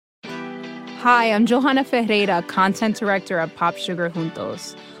Hi, I'm Johanna Ferreira, content director at Pop Sugar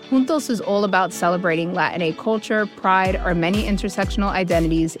Juntos. Juntos is all about celebrating Latinx culture, pride, our many intersectional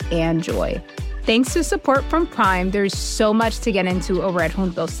identities, and joy. Thanks to support from Prime, there's so much to get into over at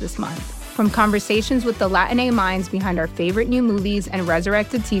Juntos this month. From conversations with the Latinx minds behind our favorite new movies and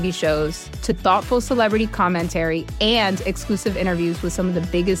resurrected TV shows, to thoughtful celebrity commentary and exclusive interviews with some of the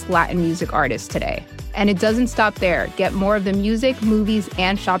biggest Latin music artists today. And it doesn't stop there. Get more of the music, movies,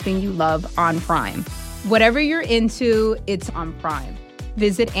 and shopping you love on Prime. Whatever you're into, it's on Prime.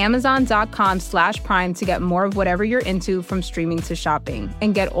 Visit Amazon.com/Prime to get more of whatever you're into, from streaming to shopping.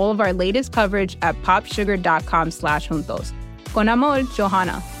 And get all of our latest coverage at popsugar.com/juntos. Con amor,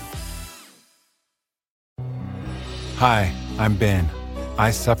 Johanna. Hi, I'm Ben.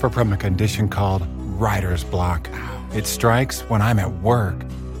 I suffer from a condition called writer's block. It strikes when I'm at work.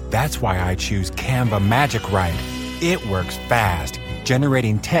 That's why I choose Canva Magic Write. It works fast,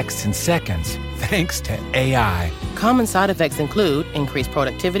 generating texts in seconds, thanks to AI. Common side effects include increased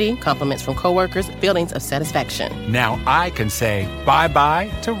productivity, compliments from coworkers, feelings of satisfaction. Now I can say bye-bye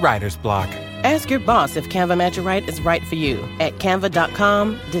to writer's block. Ask your boss if Canva Magic Write is right for you at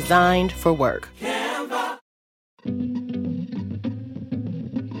canva.com, designed for work. Canva.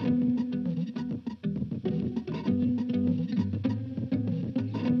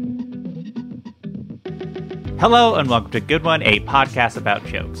 Hello and welcome to Good One, a podcast about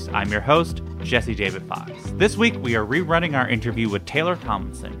jokes. I'm your host, Jesse David Fox. This week we are rerunning our interview with Taylor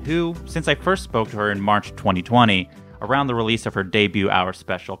Tomlinson, who, since I first spoke to her in March 2020, around the release of her debut hour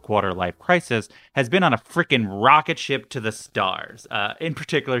special, Quarter Life Crisis, has been on a freaking rocket ship to the stars. In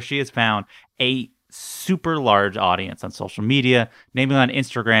particular, she has found a super large audience on social media, namely on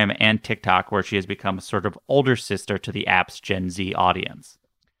Instagram and TikTok, where she has become a sort of older sister to the app's Gen Z audience.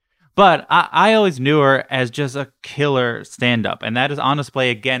 But I always knew her as just a killer stand-up, and that is on display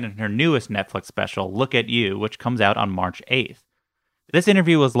again in her newest Netflix special, Look at You, which comes out on March 8th. This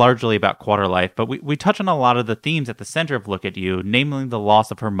interview was largely about quarter life, but we touch on a lot of the themes at the center of Look at You, namely the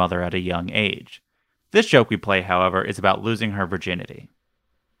loss of her mother at a young age. This joke we play, however, is about losing her virginity.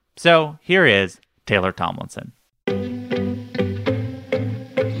 So here is Taylor Tomlinson.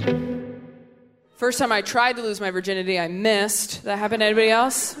 First time I tried to lose my virginity, I missed. That happened to anybody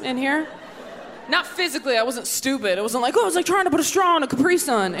else in here? Not physically, I wasn't stupid. It wasn't like, oh, it was like trying to put a straw in a Capri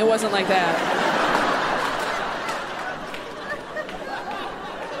Sun. It wasn't like that.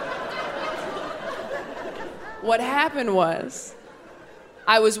 What happened was,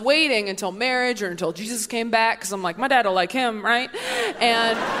 I was waiting until marriage or until Jesus came back, because I'm like, my dad will like him, right?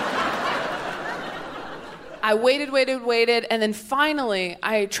 And I waited, and then finally,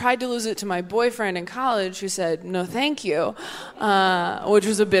 I tried to lose it to my boyfriend in college, who said, no, thank you, which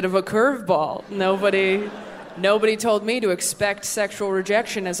was a bit of a curveball. Nobody told me to expect sexual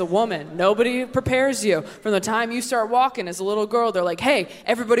rejection as a woman. Nobody prepares you. From the time you start walking as a little girl, they're like, hey,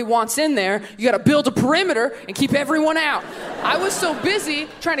 everybody wants in there. You got to build a perimeter and keep everyone out. I was so busy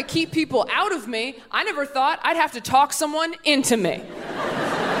trying to keep people out of me, I never thought I'd have to talk someone into me.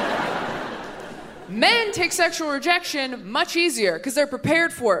 Men take sexual rejection much easier because they're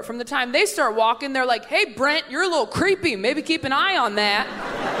prepared for it. From the time they start walking, they're like, hey, Brent, you're a little creepy. Maybe keep an eye on that.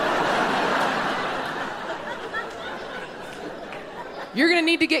 You're going to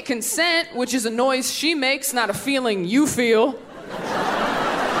need to get consent, which is a noise she makes, not a feeling you feel.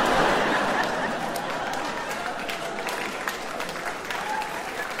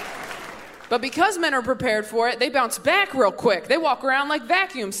 But because men are prepared for it, they bounce back real quick. They walk around like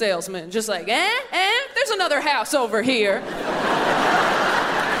vacuum salesmen, just like, there's another house over here.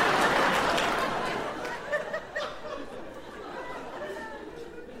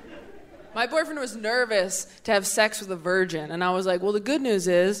 My boyfriend was nervous to have sex with a virgin, and I was like, well, the good news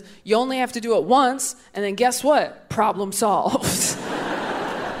is you only have to do it once, and then guess what? Problem solved.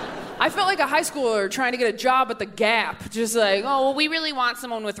 I felt like a high schooler trying to get a job at the Gap. Just like, oh, well, we really want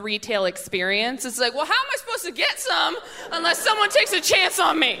someone with retail experience. It's like, well, how am I supposed to get some unless someone takes a chance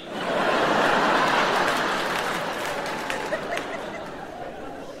on me?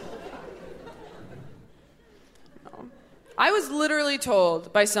 I was literally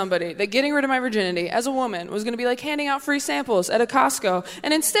told by somebody that getting rid of my virginity as a woman was going to be like handing out free samples at a Costco.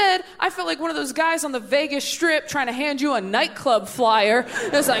 And instead, I felt like one of those guys on the Vegas Strip trying to hand you a nightclub flyer.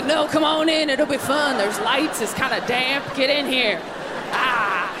 It's like, no, come on in. It'll be fun. There's lights. It's kind of damp. Get in here.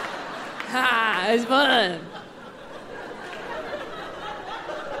 It's fun.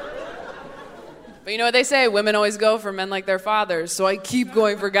 But you know what they say? Women always go for men like their fathers. So I keep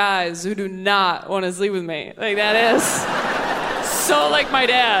going for guys who do not want to sleep with me. Like, that is so like my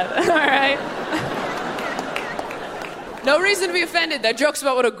dad. All right? No reason to be offended. That joke's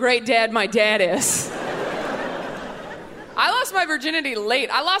about what a great dad my dad is. I lost my virginity late.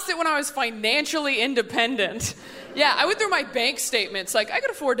 I lost it when I was financially independent. Yeah, I went through my bank statements. Like, I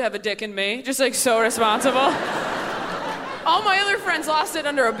could afford to have a dick in me. Just, like, so responsible. All my other friends lost it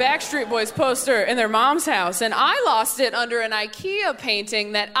under a Backstreet Boys poster in their mom's house, and I lost it under an IKEA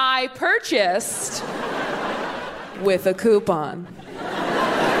painting that I purchased with a coupon.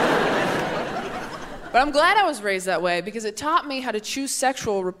 But I'm glad I was raised that way because it taught me how to choose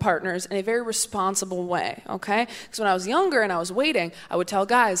sexual partners in a very responsible way, okay? Because when I was younger and I was waiting, I would tell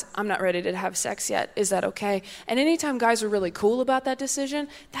guys, I'm not ready to have sex yet. Is that okay? And anytime guys were really cool about that decision,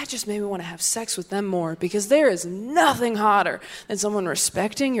 that just made me want to have sex with them more because there is nothing hotter than someone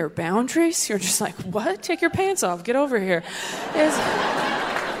respecting your boundaries. You're just like, what? Take your pants off. Get over here.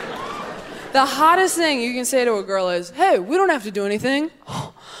 The hottest thing you can say to a girl is, hey, we don't have to do anything.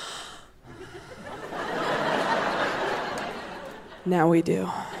 Now we do.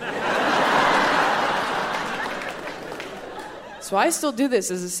 So I still do this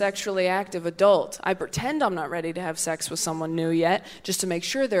as a sexually active adult. I pretend I'm not ready to have sex with someone new yet, just to make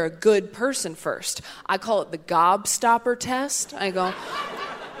sure they're a good person first. I call it the gobstopper test. I go,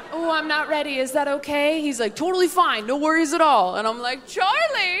 oh, I'm not ready. Is that okay? He's like, totally fine. No worries at all. And I'm like,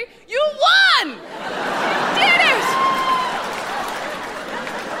 Charlie, you won! Did it!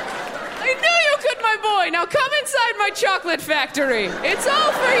 I knew you could, my boy. Now come inside my chocolate factory. It's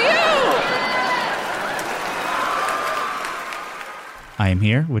all for you. I am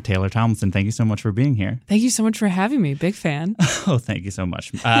here with Taylor Tomlinson. Thank you so much for being here. Thank you so much for having me. Big fan. Oh, thank you so much.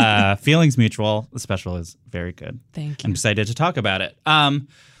 Feelings mutual. The special is very good. Thank you. I'm excited to talk about it.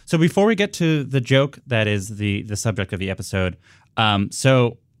 So before we get to the joke that is the subject of the episode,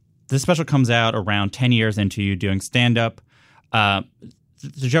 so this special comes out around 10 years into you doing stand-up.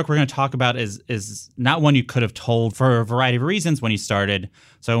 The joke we're going to talk about is not one you could have told for a variety of reasons when you started.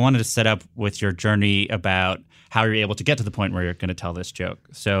 So I wanted to set up with your journey about how you're able to get to the point where you're going to tell this joke.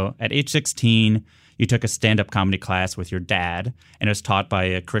 So at age 16, you took a stand-up comedy class with your dad, and it was taught by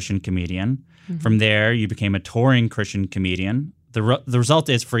a Christian comedian. Mm-hmm. From there, you became a touring Christian comedian. The result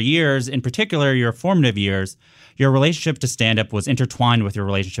is, for years, in particular your formative years, your relationship to stand-up was intertwined with your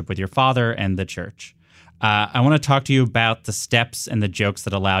relationship with your father and the church. I want to talk to you about the steps and the jokes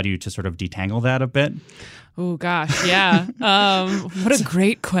that allowed you to sort of detangle that a bit. Oh gosh, yeah. What a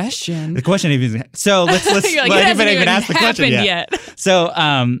great question. The question even so let's like, I haven't even asked the question yet. So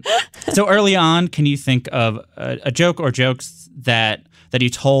early on, can you think of a joke or jokes that you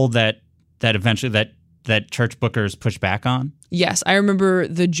told that eventually that church bookers push back on? Yes, I remember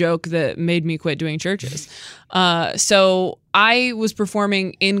the joke that made me quit doing churches. So I was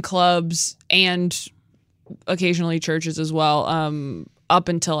performing in clubs and occasionally churches as well, up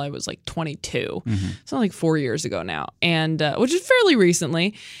until I was like 22. Mm-hmm. So like 4 years ago now, and which is fairly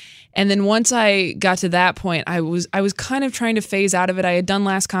recently. And then once I got to that point, I was kind of trying to phase out of it. I had done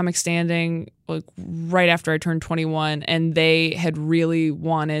Last Comic Standing like right after I turned 21, and they had really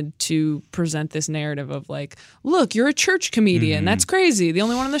wanted to present this narrative of like, look, you're a church comedian. Mm-hmm. That's crazy. The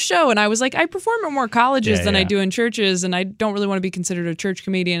only one on the show. And I was like, I perform at more colleges than I do in churches, and I don't really want to be considered a church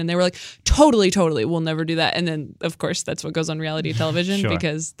comedian. And they were like, totally, we'll never do that. And then, of course, that's what goes on reality television sure.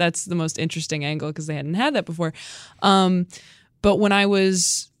 Because that's the most interesting angle because they hadn't had that before. But when I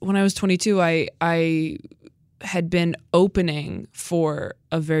was 22, I had been opening for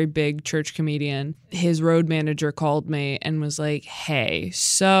a very big church comedian. His road manager called me and was like, hey,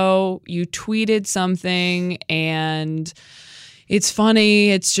 so you tweeted something and it's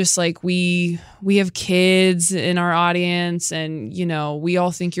funny. It's just like we have kids in our audience and, you know, we all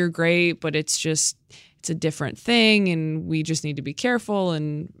think you're great, but it's a different thing and we just need to be careful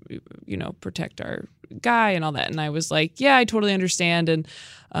and, you know, protect our guy and all that. And I was like, yeah, I totally understand. And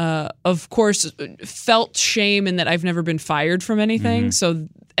of course felt shame in that I've never been fired from anything. Mm-hmm. So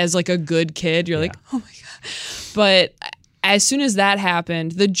as like a good kid, you're like, oh my God. But as soon as that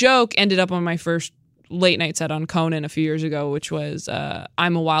happened, the joke ended up on my first late night set on Conan a few years ago, which was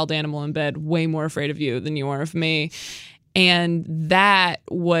I'm a wild animal in bed, way more afraid of you than you are of me. And that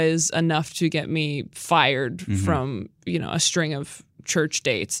was enough to get me fired mm-hmm. from, you know, a string of church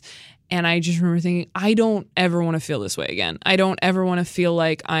dates. And I just remember thinking, I don't ever want to feel this way again. I don't ever want to feel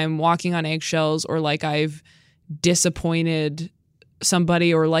like I'm walking on eggshells or like I've disappointed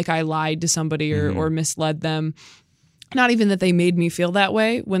somebody or like I lied to somebody or misled them. Not even that they made me feel that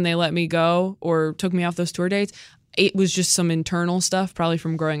way when they let me go or took me off those tour dates. It was just some internal stuff, probably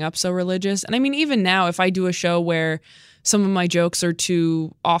from growing up so religious. And I mean, even now, if I do a show where some of my jokes are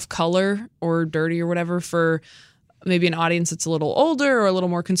too off color or dirty or whatever for maybe an audience that's a little older or a little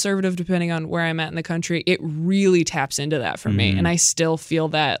more conservative, depending on where I'm at in the country, it really taps into that for me. And I still feel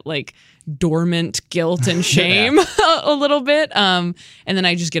that like dormant guilt and shame a little bit. And then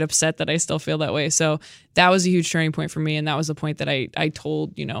I just get upset that I still feel that way. So that was a huge turning point for me. And that was the point that I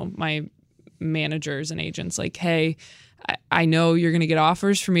told, my managers and agents, like, hey, I know you're going to get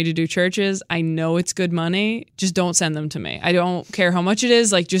offers for me to do churches. I know it's good money. Just don't send them to me. I don't care how much it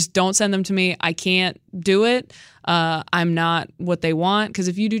is. Like, just don't send them to me. I can't do it. I'm not what they want. Because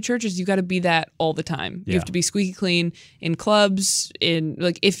if you do churches, you got to be that all the time. You have to be squeaky clean in clubs.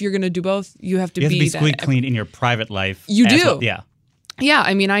 If you're going to do both, you have to be squeaky clean in your private life. You do. Well. Yeah. Yeah.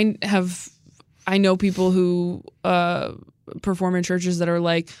 I mean, I know people who perform in churches that are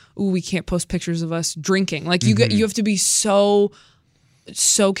like, ooh, we can't post pictures of us drinking. Like you have to be so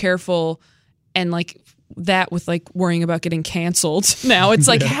careful, and like that with like worrying about getting canceled. Now it's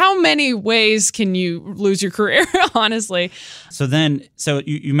like, how many ways can you lose your career? Honestly. So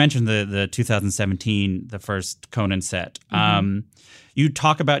you mentioned the 2017, the first Conan set. You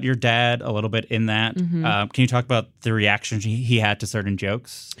talk about your dad a little bit in that. Can you talk about the reaction he had to certain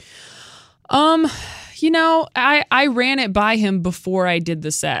jokes? I ran it by him before I did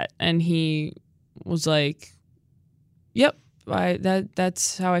the set, and he was like, "Yep,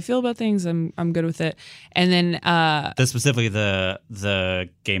 that's how I feel about things. I'm good with it." And then specifically the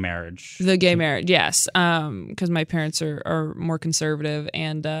gay marriage. The gay marriage, yes, because my parents are more conservative,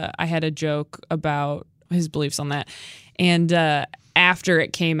 and I had a joke about his beliefs on that. And after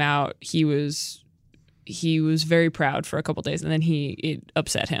it came out, he was very proud for a couple days, and then it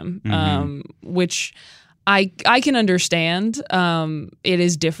upset him, which I can understand. It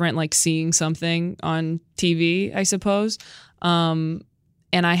is different, like seeing something on TV, I suppose. And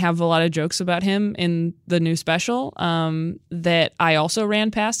I have a lot of jokes about him in the new special that I also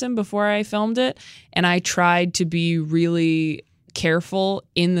ran past him before I filmed it, and I tried to be really careful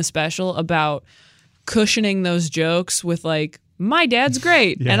in the special about cushioning those jokes with like, my dad's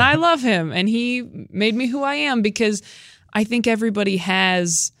great and I love him and he made me who I am, because I think everybody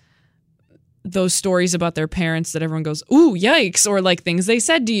has those stories about their parents that everyone goes, ooh, yikes, or like things they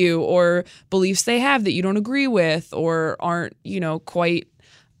said to you or beliefs they have that you don't agree with or aren't, quite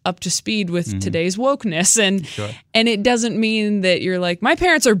up to speed with today's wokeness. And it doesn't mean that you're like, my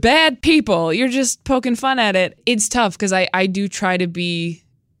parents are bad people. You're just poking fun at it. It's tough because I do try to be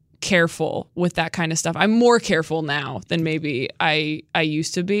careful with that kind of stuff. I'm more careful now than maybe I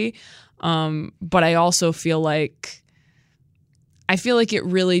used to be. But I also feel like it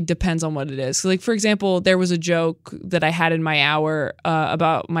really depends on what it is. So like, for example, there was a joke that I had in my hour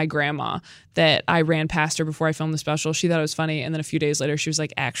about my grandma that I ran past her before I filmed the special. She thought it was funny. And then a few days later, she was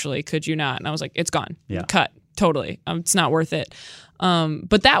like, actually, could you not? And I was like, it's gone. Yeah. Cut. Totally. It's not worth it.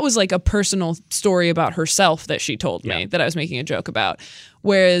 But that was like a personal story about herself that she told me that I was making a joke about.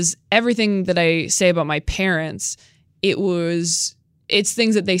 Whereas everything that I say about my parents, it's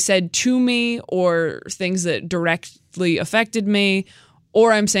things that they said to me or things that directly affected me,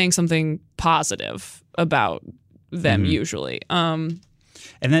 or I'm saying something positive about them usually. And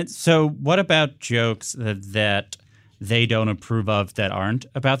then, so what about jokes that they don't approve of that aren't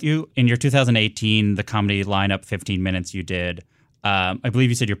about you? In your 2018, the comedy lineup 15 minutes you did, I believe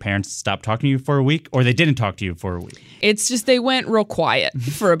you said your parents stopped talking to you for a week, or they didn't talk to you for a week. It's just they went real quiet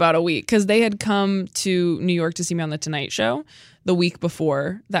for about a week because they had come to New York to see me on The Tonight Show the week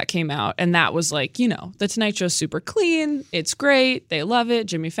before that came out. And that was like, The Tonight Show's super clean. It's great. They love it.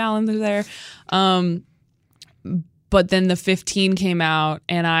 Jimmy Fallon's there. But then the 15 came out,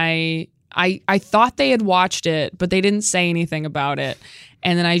 and I thought they had watched it, but they didn't say anything about it.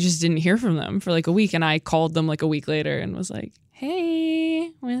 And then I just didn't hear from them for like a week. And I called them like a week later and was like,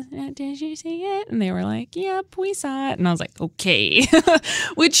 hey, did you see it? And they were like, yep, we saw it. And I was like, okay.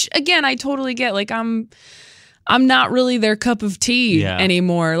 Which, again, I totally get. Like, I'm not really their cup of tea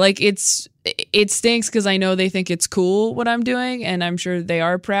anymore. Like, it stinks because I know they think it's cool what I'm doing, and I'm sure they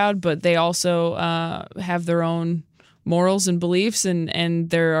are proud, but they also have their own morals and beliefs, and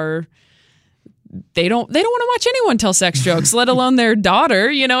they don't want to watch anyone tell sex jokes, let alone their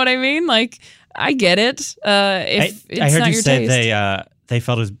daughter. You know what I mean? Like, I get it. If it's I heard not you your say taste. they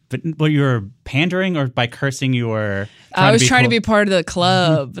felt it was, you were pandering, or by cursing you were. I was trying to be part of the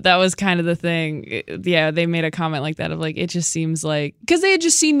club. That was kind of the thing. They made a comment like that of like, it just seems like, because they had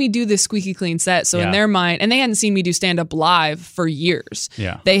just seen me do this squeaky clean set. So in their mind, and they hadn't seen me do stand up live for years.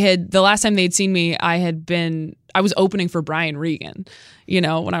 Yeah. The last time they'd seen me, I was opening for Brian Regan,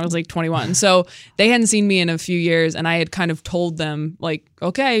 when I was like 21. So they hadn't seen me in a few years, and I had kind of told them like,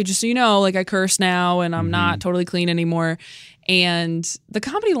 okay, just so you know, like I curse now and I'm not totally clean anymore. And the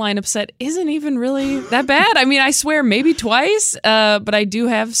comedy lineup set isn't even really that bad. I mean, I swear maybe twice, but I do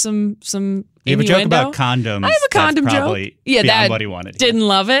have some You have a joke about condoms. I have a condom joke. Yeah, that what he wanted. Didn't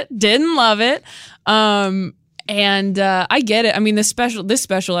love it. And I get it. I mean, this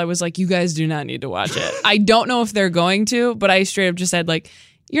special, I was like, you guys do not need to watch it. I don't know if they're going to, but I straight up just said, like,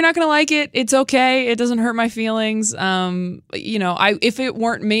 you're not going to like it. It's okay. It doesn't hurt my feelings. If it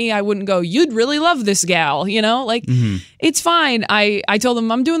weren't me, I wouldn't go, you'd really love this gal, It's fine. I told them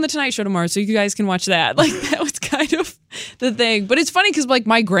I'm doing the Tonight Show tomorrow, so you guys can watch that. Like, that was kind of the thing. But it's funny because, like,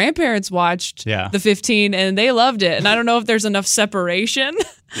 my grandparents watched the 15 and they loved it. And I don't know if there's enough separation.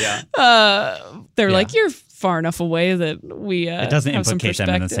 Yeah. They're like, you're far enough away that we it doesn't implicate them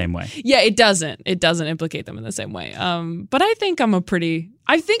in the same way. Yeah, it doesn't implicate them in the same way. But I think I'm a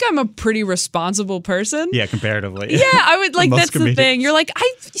pretty responsible person. Yeah, comparatively. Yeah, I would like that's comedians. The thing. You're like,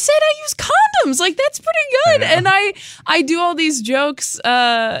 I said I use condoms. Like, that's pretty good. And I do all these jokes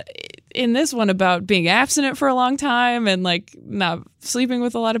in this one about being abstinent for a long time and like not sleeping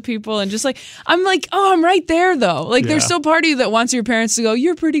with a lot of people and just like I'm like, oh, I'm right there though. Like there's still part of you that wants your parents to go,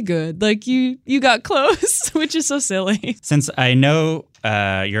 you're pretty good. Like you got close, which is so silly. Since I know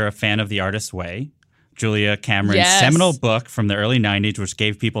you're a fan of The Artist's Way, Julia Cameron's seminal book from the early 90s, which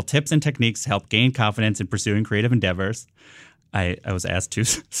gave people tips and techniques to help gain confidence in pursuing creative endeavors. I was asked to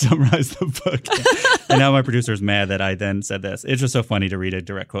summarize the book. And now my producer is mad that I then said this. It's just so funny to read a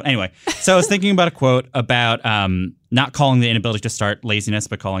direct quote. Anyway, so I was thinking about a quote about not calling the inability to start laziness,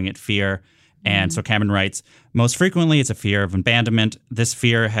 but calling it fear. And so Cameron writes, most frequently it's a fear of abandonment. This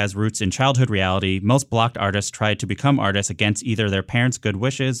fear has roots in childhood reality. Most blocked artists try to become artists against either their parents' good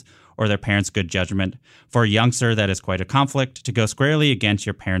wishes or their parents' good judgment. For a youngster, that is quite a conflict. To go squarely against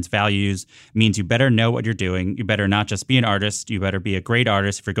your parents' values means you better know what you're doing. You better not just be an artist. You better be a great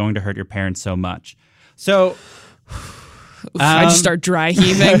artist if you're going to hurt your parents so much. So I just start dry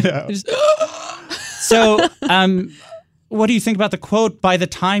heaving. So what do you think about the quote? By the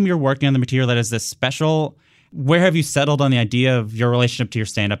time you're working on the material that is this special, where have you settled on the idea of your relationship to your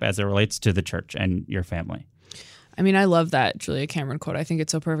stand-up as it relates to the church and your family? I mean, I love that Julia Cameron quote. I think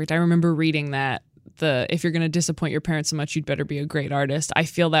it's so perfect. I remember reading that, if you're going to disappoint your parents so much, you'd better be a great artist. I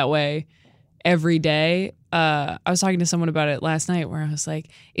feel that way every day. I was talking to someone about it last night where I was like,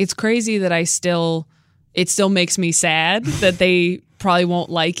 it's crazy that it still makes me sad that they probably won't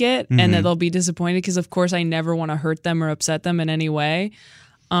like it and that they'll be disappointed because, of course, I never want to hurt them or upset them in any way.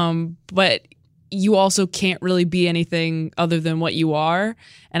 But you also can't really be anything other than what you are.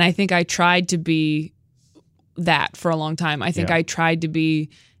 And I think I tried to be that for a long time. I think I tried to be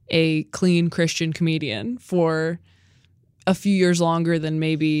a clean Christian comedian for a few years longer than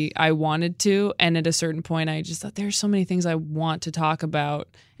maybe I wanted to. And at a certain point, I just thought there's so many things I want to talk about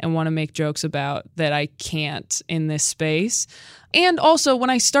and want to make jokes about that I can't in this space. And also, when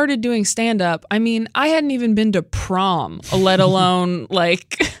I started doing stand-up, I mean, I hadn't even been to prom, let alone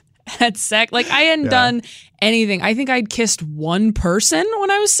like had sex. Like I hadn't done anything. I think I'd kissed one person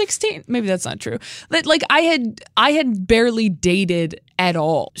when I was 16. Maybe that's not true. But like I had barely dated at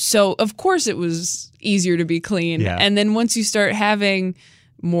all. So of course it was easier to be clean. Yeah. And then once you start having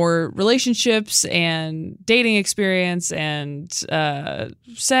more relationships and dating experience and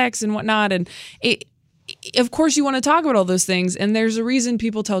sex and whatnot, and of course you want to talk about all those things, and there's a reason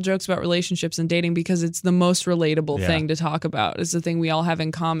people tell jokes about relationships and dating, because it's the most relatable thing to talk about. It's the thing we all have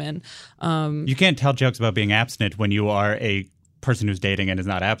in common. You can't tell jokes about being abstinent when you are a person who's dating and is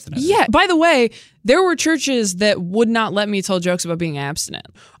not abstinent. Yeah. By the way, there were churches that would not let me tell jokes about being abstinent.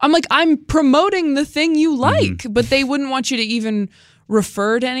 I'm like, I'm promoting the thing you like, but they wouldn't want you to even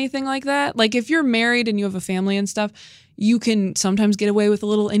refer to anything like that. Like if you're married and you have a family and stuff, you can sometimes get away with a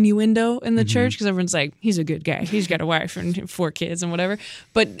little innuendo in the church because everyone's like, he's a good guy. He's got a wife and 4 kids and whatever.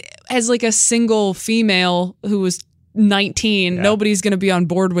 But as like a single female who was 19, nobody's going to be on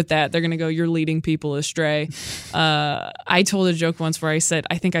board with that. They're going to go, you're leading people astray. I told a joke once where I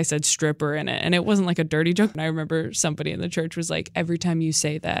think I said stripper in it, and it wasn't like a dirty joke. And I remember somebody in the church was like, every time you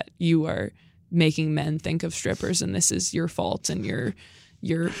say that, you are making men think of strippers, and this is your fault, and you're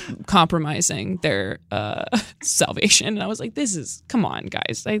compromising their salvation. And I was like, come on,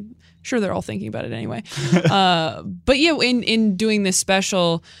 guys. I'm sure they're all thinking about it anyway. But yeah, in doing this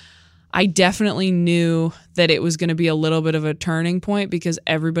special, I definitely knew that it was going to be a little bit of a turning point because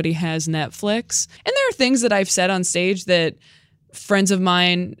everybody has Netflix. And there are things that I've said on stage that friends of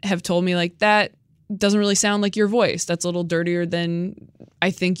mine have told me, like, that doesn't really sound like your voice. That's a little dirtier than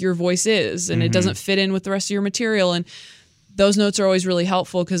I think your voice is. And it doesn't fit in with the rest of your material. And those notes are always really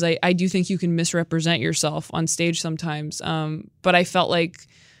helpful because I do think you can misrepresent yourself on stage sometimes. But I felt like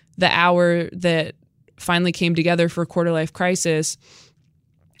the hour that finally came together for Quarter Life Crisis,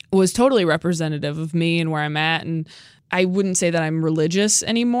 was totally representative of me and where I'm at. And I wouldn't say that I'm religious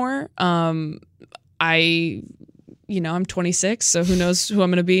anymore. I'm 26, so who knows who I'm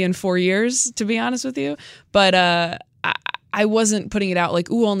going to be in 4 years, to be honest with you. But I wasn't putting it out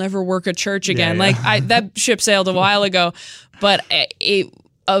like, ooh, I'll never work at church again. Yeah, yeah. Like that ship sailed a while ago. But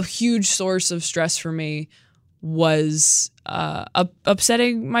a huge source of stress for me was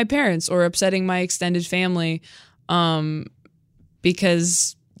upsetting my parents or upsetting my extended family,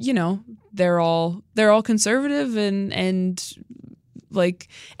 because they're all conservative and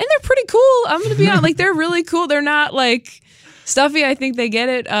they're pretty cool. I'm gonna be honest, like they're really cool. They're not like stuffy. I think they get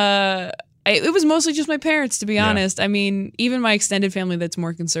it. It was mostly just my parents, to be honest. I mean, even my extended family that's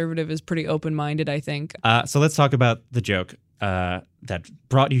more conservative is pretty open-minded, I think. So let's talk about the joke that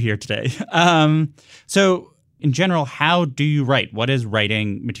brought you here today. So in general, how do you write? What does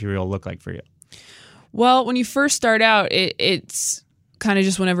writing material look like for you? Well, when you first start out, it's kind of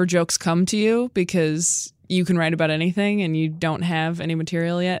just whenever jokes come to you, because you can write about anything and you don't have any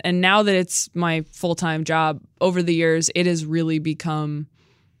material yet. And now that it's my full-time job, over the years, it has really become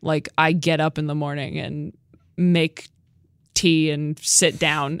like I get up in the morning and make tea and sit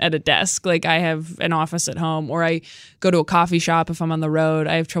down at a desk. Like I have an office at home, or I go to a coffee shop if I'm on the road.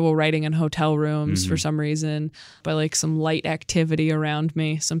 I have trouble writing in hotel rooms for some reason, by like some light activity around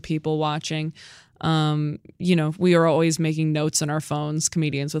me, some people watching. We are always making notes on our phones,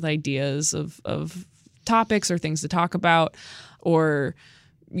 comedians, with ideas of topics or things to talk about, or,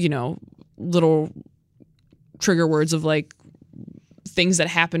 little trigger words of like things that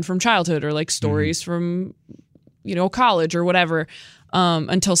happened from childhood, or like stories from, college or whatever,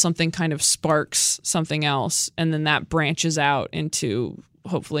 until something kind of sparks something else. And then that branches out into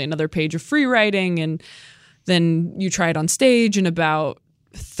hopefully another page of free writing. And then you try it on stage, and about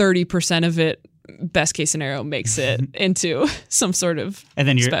 30% of it, best case scenario, makes it into some sort of And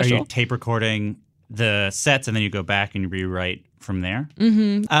then are special. you tape recording the sets, and then you go back and you rewrite from there?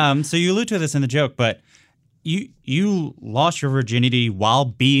 So you allude to this in the joke, but you lost your virginity while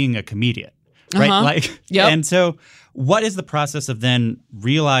being a comedian, right? Yep. And so what is the process of then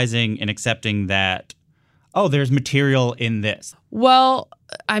realizing and accepting that, oh, there's material in this? Well,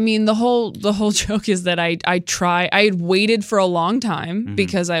 I mean, the whole joke is that I had waited for a long time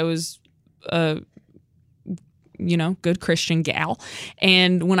because I was good Christian gal.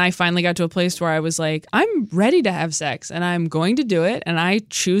 And when I finally got to a place where I was like, I'm ready to have sex and I'm going to do it, and I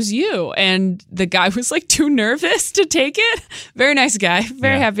choose you. And the guy was like too nervous to take it. Very nice guy.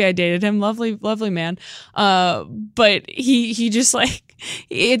 Very happy I dated him. Lovely, lovely man. But he just like,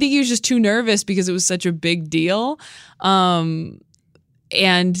 I think he was just too nervous because it was such a big deal. And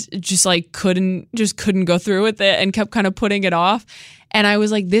just like couldn't go through with it, and kept kind of putting it off. And I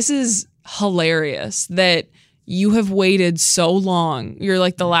was like, this is hilarious that you have waited so long. You're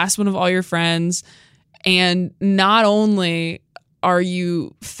like the last one of all your friends. And not only are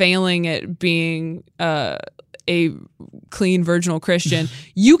you failing at being a clean virginal Christian,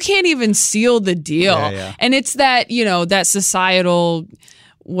 you can't even seal the deal. Yeah. And it's that, that societal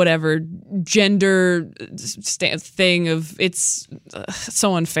whatever gender thing of it's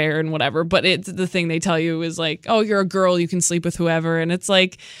so unfair and whatever, but it's the thing they tell you is like, oh, you're a girl, you can sleep with whoever. And it's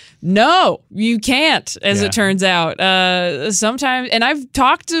like, no, you can't, as it turns out. Sometimes, and I've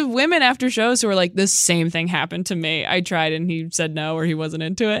talked to women after shows who are like, the same thing happened to me. I tried and he said no, or he wasn't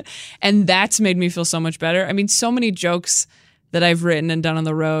into it. And that's made me feel so much better. I mean, so many jokes that I've written and done on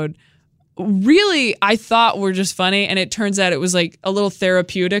the road really I thought were just funny, and it turns out it was like a little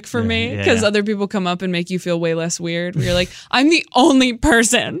therapeutic for me, because other people come up and make you feel way less weird, where you're like, I'm the only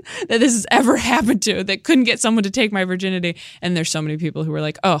person that this has ever happened to that couldn't get someone to take my virginity. And there's so many people who were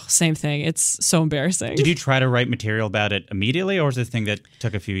like, oh, same thing, it's so embarrassing. Did you try to write material about it immediately, or was it a thing that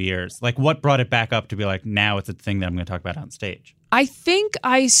took a few years? Like, what brought it back up to be like, now it's a thing that I'm going to talk about on stage? I think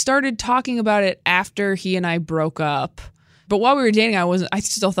I started talking about it after he and I broke up. But while we were dating, I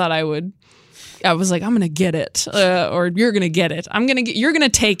still thought I would. I was like, I'm going to get it, or you're going to get it. You're going to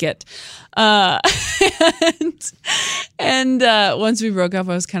take it. And once we broke up,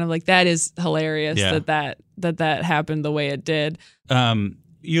 I was kind of like, that is hilarious that happened the way it did.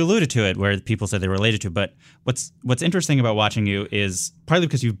 You alluded to it where people said they related to, but what's interesting about watching you is partly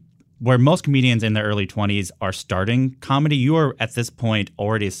because where most comedians in their early 20s are starting comedy, you are at this point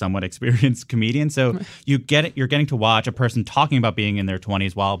already a somewhat experienced comedian. So you're getting to watch a person talking about being in their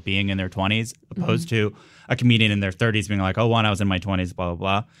 20s while being in their 20s, opposed to a comedian in their 30s being like, oh, when I was in my 20s, blah, blah,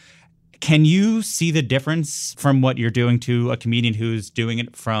 blah. Can you see the difference from what you're doing to a comedian who's doing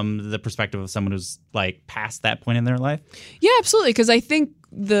it from the perspective of someone who's like past that point in their life? Yeah, absolutely. Because I think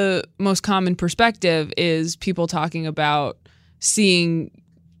the most common perspective is people talking about seeing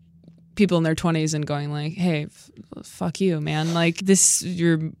people in their 20s and going like, hey, fuck you, man. Like this,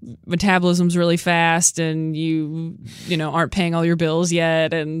 your metabolism's really fast and you aren't paying all your bills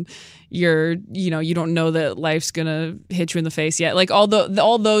yet. And you don't know that life's going to hit you in the face yet. Like all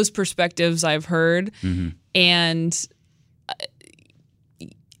those perspectives I've heard. Mm-hmm. And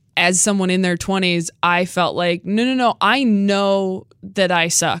as someone in their 20s, I felt like, no, I know that I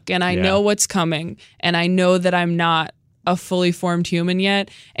suck and I know what's coming and I know that I'm not a fully formed human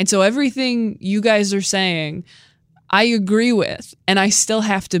yet. And so everything you guys are saying, I agree with, and I still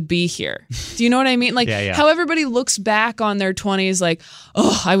have to be here. Do you know what I mean? Like how everybody looks back on their 20s like,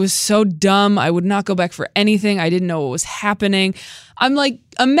 oh, I was so dumb. I would not go back for anything. I didn't know what was happening. I'm like,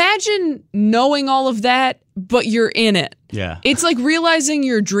 imagine knowing all of that, but you're in it. Yeah. It's like realizing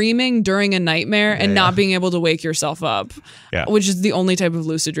you're dreaming during a nightmare and not being able to wake yourself up, which is the only type of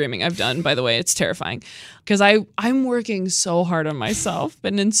lucid dreaming I've done, by the way. It's terrifying because I'm working so hard on myself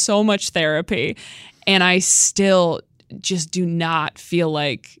and in so much therapy, and I still just do not feel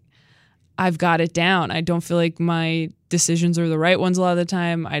like I've got it down. I don't feel like my decisions are the right ones a lot of the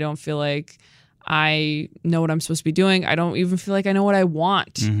time. I don't feel like I know what I'm supposed to be doing. I don't even feel like I know what I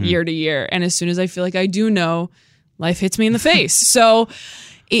want year to year. And as soon as I feel like I do know, life hits me in the face. So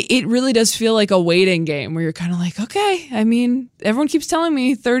it really does feel like a waiting game where you're kind of like, okay, I mean, everyone keeps telling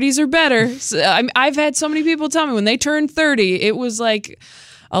me 30s are better. So, I've had so many people tell me when they turned 30, it was like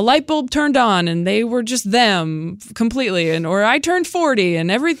a light bulb turned on and they were just them completely. Or I turned 40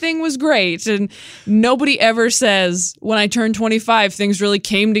 and everything was great. And nobody ever says when I turned 25, things really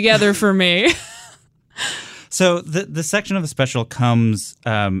came together for me. So the section of the special comes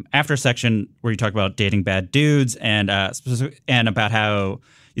after a section where you talk about dating bad dudes and about how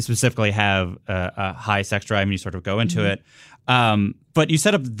you specifically have a high sex drive and you sort of go into it. But you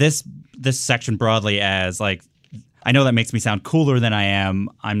set up this section broadly as like, I know that makes me sound cooler than I am.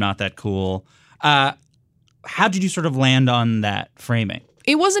 I'm not that cool. How did you sort of land on that framing?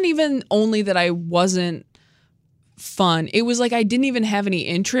 It wasn't even only that I wasn't fun. It was like I didn't even have any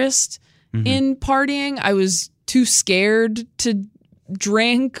interest in partying. I was too scared to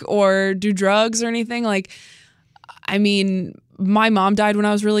drink or do drugs or anything. Like, I mean, my mom died when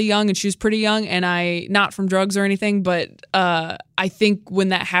I was really young and she was pretty young, and not from drugs or anything, but I think when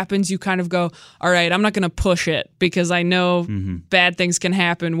that happens, you kind of go, all right, I'm not going to push it because I know bad things can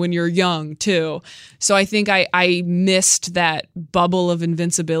happen when you're young too. So I think I missed that bubble of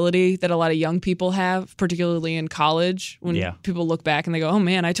invincibility that a lot of young people have, particularly in college, when people look back and they go, oh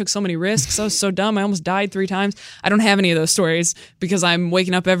man, I took so many risks. I was so dumb. I almost died 3 times. I don't have any of those stories because I'm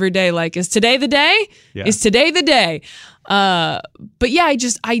waking up every day like, is today the day? Yeah. Is today the day? But yeah,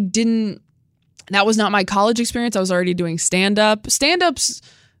 I didn't, that was not my college experience. I was already doing stand-up. Stand-up's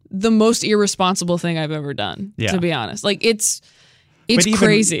the most irresponsible thing I've ever done, to be honest. Like it's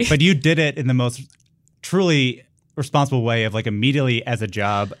crazy. But you did it in the most truly responsible way of like immediately as a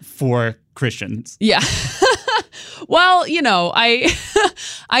job for Christians. Yeah. Well,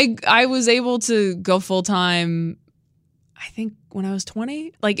 I was able to go full-time, I think when I was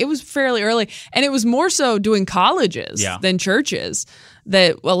 20, like it was fairly early, and it was more so doing colleges than churches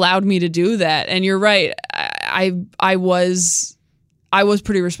that allowed me to do that. And you're right. I was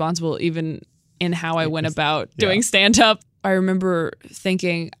pretty responsible even in how I went about doing stand up. I remember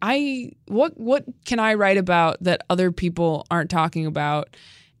thinking, what can I write about that other people aren't talking about?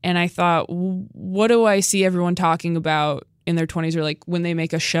 And I thought, what do I see everyone talking about in their 20s, or like when they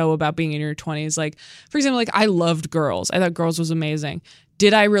make a show about being in your 20s? Like, for example, like I loved Girls. I thought Girls was amazing.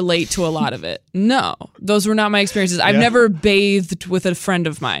 Did I relate to a lot of it? No, those were not my experiences. I've never bathed with a friend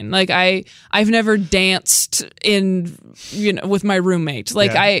of mine. Like I've never danced with my roommate.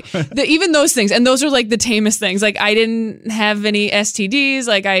 Like even those things, and those are like the tamest things. Like I didn't have any STDs.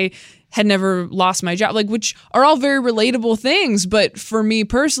 Like I had never lost my job, like, which are all very relatable things. But for me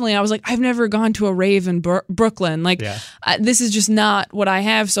personally, I was like, I've never gone to a rave in Brooklyn. Like, this is just not what I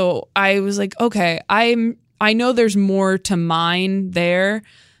have. So I was like, okay, I know there's more to mine there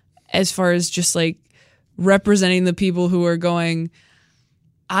as far as just like representing the people who are going,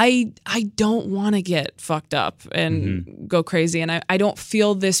 I don't want to get fucked up and go crazy. And I don't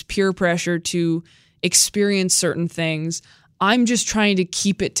feel this peer pressure to experience certain things. I'm just trying to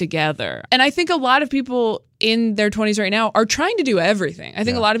keep it together. And I think a lot of people in their 20s right now are trying to do everything. I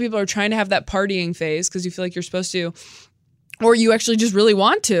think a lot of people are trying to have that partying phase because you feel like you're supposed to, or you actually just really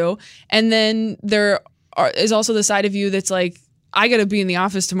want to. And then there is also the side of you that's like, I got to be in the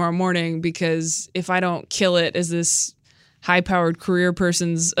office tomorrow morning because if I don't kill it as this high-powered career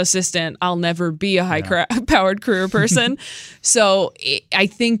person's assistant, I'll never be a high-powered career person. So I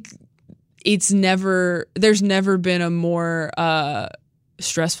think there's never been a more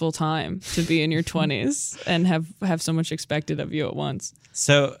stressful time to be in your 20s and have so much expected of you at once.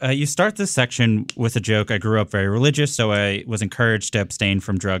 So you start this section with a joke. I grew up very religious, so I was encouraged to abstain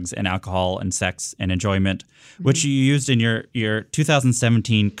from drugs and alcohol and sex and enjoyment, which you used in your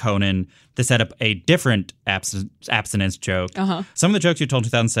 2017 Conan to set up a different abstinence joke. Some of the jokes you told in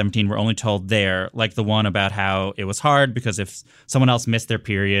 2017 were only told there, like the one about how it was hard because if someone else missed their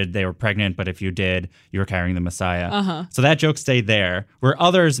period, they were pregnant, but if you did, you were carrying the Messiah. So that joke stayed there. Where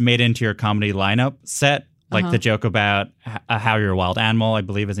others made into your comedy lineup set, like the joke about how you're a wild animal, I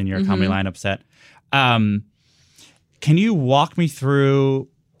believe, is in your comedy lineup set. Can you walk me through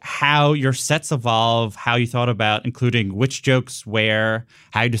how your sets evolve, how you thought about including which jokes where,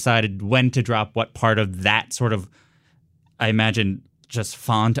 how you decided when to drop what part of that sort of, I imagine, just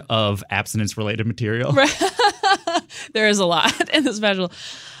font of abstinence-related material? There is a lot in the special.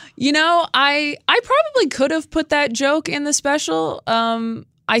 You know, I probably could have put that joke in the special.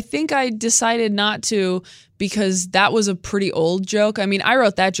 I think I decided not to because that was a pretty old joke. I mean, I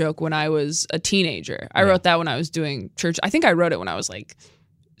wrote that joke when I was a teenager. I wrote that when I was doing church. I think I wrote it when I was like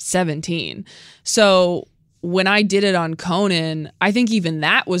 17. So when I did it on Conan, I think even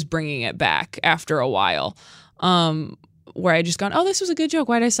that was bringing it back after a while, where I just gone, oh, this was a good joke.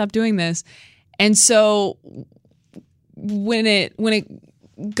 Why did I stop doing this? And so when it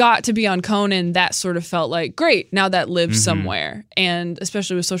got to be on Conan, that sort of felt like, great, now that lives somewhere. And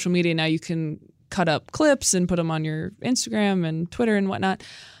especially with social media, now you can cut up clips and put them on your Instagram and Twitter and whatnot.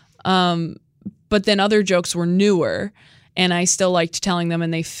 But then other jokes were newer, and I still liked telling them,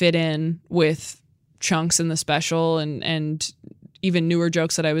 and they fit in with chunks in the special and even newer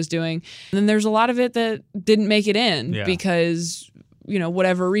jokes that I was doing. And then there's a lot of it that didn't make it in because, you know,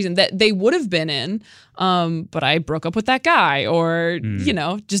 whatever reason that they would have been in, but I broke up with that guy, or you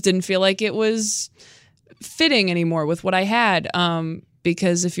know, just didn't feel like it was fitting anymore with what I had.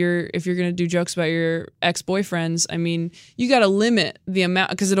 Because if you're gonna do jokes about your ex-boyfriends, I mean, you got to limit the amount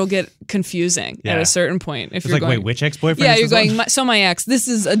because it'll get confusing at a certain point. If it's you're like, going, wait, which ex-boyfriend? Yeah, is you're this going. one? My ex. This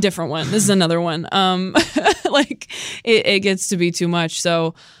is a different one. This is another one. Like it gets to be too much.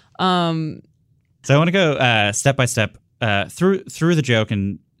 So I want to go step by step through the joke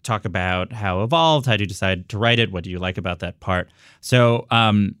and talk about how it evolved. How did you decide to write it? What do you like about that part? So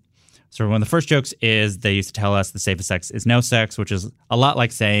one of the first jokes is they used to tell us the safest sex is no sex, which is a lot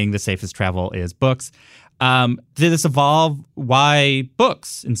like saying the safest travel is books. Did this evolve? Why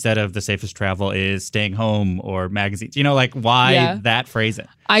books instead of the safest travel is staying home or magazines? You know, like why that phrasing?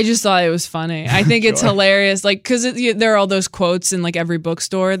 I just thought it was funny. I think it's hilarious. Like, because there are all those quotes in like every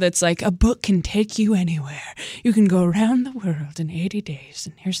bookstore that's like, a book can take you anywhere. You can go around the world in 80 days,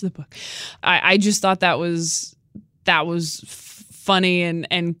 and here's the book. I just thought that was funny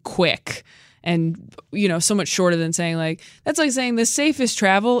and quick, and you know, so much shorter than saying like, that's like saying the safest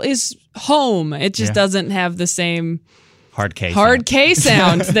travel is home. It just doesn't have the same hard K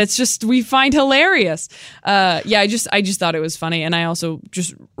sound. That's just, we find hilarious. I just thought it was funny, and I also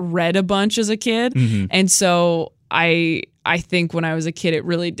just read a bunch as a kid, and so I think when I was a kid, it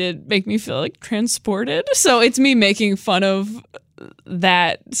really did make me feel like transported. So it's me making fun of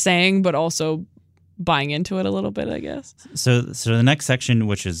that saying, but also buying into it a little bit, I guess. So the next section,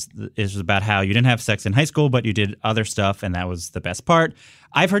 which is about how you didn't have sex in high school, but you did other stuff, and that was the best part.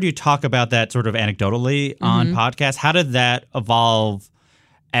 I've heard you talk about that sort of anecdotally on podcasts. How did that evolve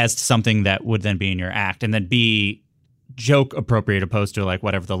as something that would then be in your act and then be joke appropriate opposed to like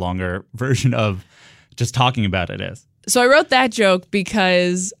whatever the longer version of just talking about it is? So I wrote that joke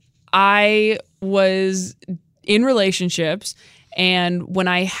because I was in relationships, and when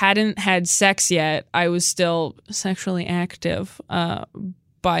I hadn't had sex yet, I was still sexually active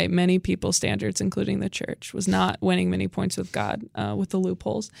by many people's standards, including the church. Was not winning many points with God with the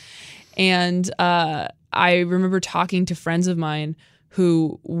loopholes. And I remember talking to friends of mine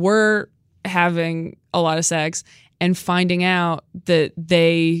who were having a lot of sex and finding out that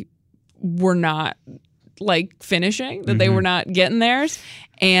they were not like finishing, that they were not getting theirs.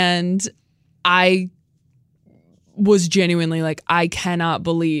 And I was genuinely like, I cannot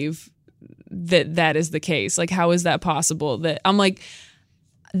believe that is the case. Like, how is that possible? That I'm like,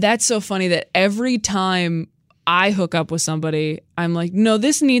 that's so funny that every time I hook up with somebody, I'm like, no,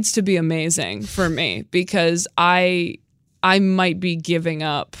 this needs to be amazing for me because I might be giving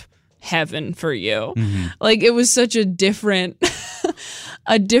up heaven for you. Like, it was such a different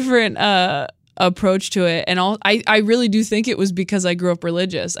approach to it. And I really do think it was because I grew up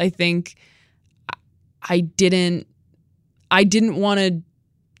religious. I think I didn't want to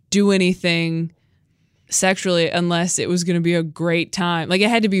do anything sexually unless it was going to be a great time. Like, it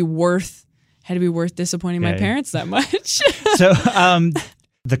had to be worth had to be worth disappointing my parents that much. So,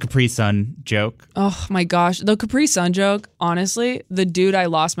 the Capri Sun joke. Oh my gosh. The Capri Sun joke, honestly, the dude I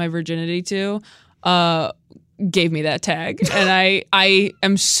lost my virginity to gave me that tag. And I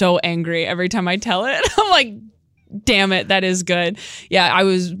am so angry every time I tell it. I'm like, damn it, that is good. Yeah, I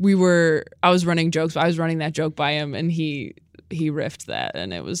was running jokes, but I was running that joke by him, and he riffed that,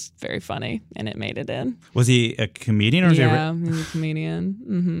 and it was very funny, and it made it in. Was he a comedian? Or was he was a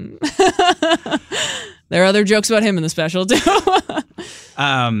comedian. There are other jokes about him in the special, too.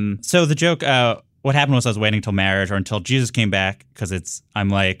 So the joke, what happened was I was waiting until marriage or until Jesus came back because I'm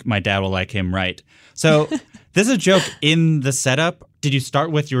like, my dad will like him, right? So this is a joke in the setup. Did you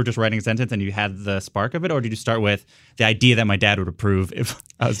start with you were just writing a sentence and you had the spark of it, or did you start with the idea that my dad would approve if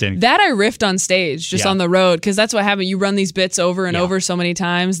I was dating? That I riffed on stage, just on the road, because that's what happened. You run these bits over and over so many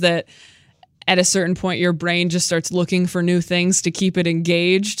times that at a certain point your brain just starts looking for new things to keep it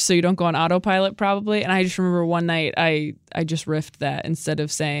engaged so you don't go on autopilot probably. And I just remember one night I just riffed that instead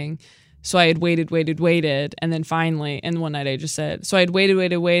of saying, so I had waited, and then finally, and one night I just said, so I had waited,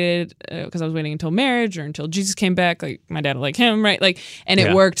 because I was waiting until marriage or until Jesus came back, like my dad would like him, right? Like, and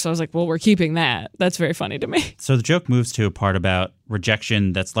it worked, so I was like, well, we're keeping that. That's very funny to me. So the joke moves to a part about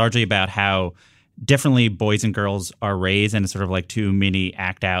rejection that's largely about how differently boys and girls are raised, and it's sort of like two mini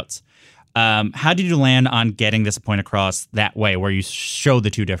act outs. How did you land on getting this point across that way, where you show the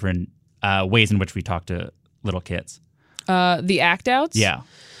two different ways in which we talk to little kids? The act outs? Yeah.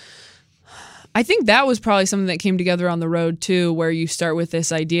 I think that was probably something that came together on the road too, where you start with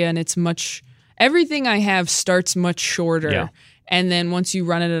this idea and everything I have starts much shorter. Yeah. And then once you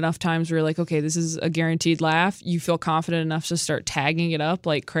run it enough times where you're like, okay, this is a guaranteed laugh, you feel confident enough to start tagging it up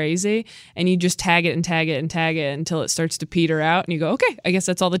like crazy. And you just tag it and tag it and tag it until it starts to peter out. And you go, okay, I guess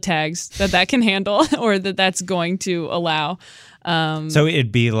that's all the tags that can handle or that's going to allow. So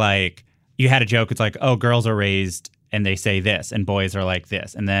it'd be like, you had a joke, it's like, oh, girls are raised and they say this and boys are like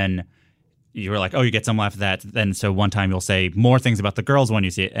this. And then you were like, oh, you get some laugh at that. Then so one time you'll say more things about the girls when you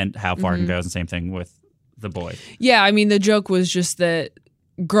see it and how far it can go. And same thing with the boy. Yeah, I mean, the joke was just that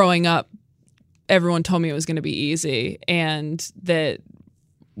growing up, everyone told me it was going to be easy and that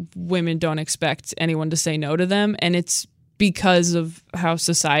women don't expect anyone to say no to them. And it's because of how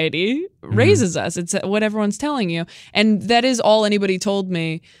society raises us. It's what everyone's telling you. And that is all anybody told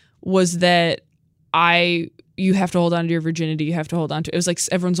me was that you have to hold on to your virginity. You have to hold on to it. It was like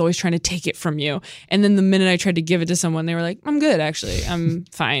everyone's always trying to take it from you. And then the minute I tried to give it to someone, they were like, I'm good, actually. I'm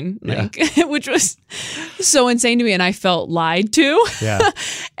fine. Like, which was so insane to me. And I felt lied to. Yeah.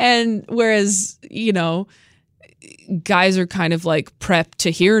 And whereas, guys are kind of like prepped to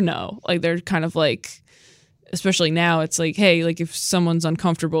hear no. Like they're kind of like, especially now, it's like, hey, like if someone's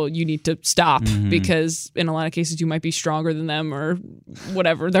uncomfortable, you need to stop because in a lot of cases you might be stronger than them or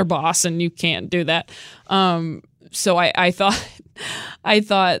whatever, their boss, and you can't do that. So I thought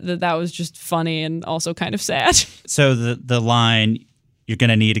that was just funny and also kind of sad. So the line, you're going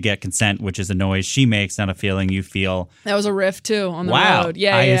to need to get consent, which is a noise she makes, not a feeling you feel. That was a riff too on the wow. road.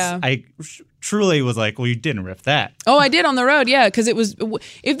 Yeah, I truly was like, well, you didn't riff that. Oh, I did on the road, yeah, because it was,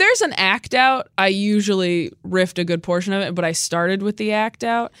 if there's an act out, I usually riffed a good portion of it, but I started with the act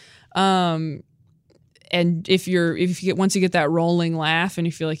out. And if you get once you get that rolling laugh and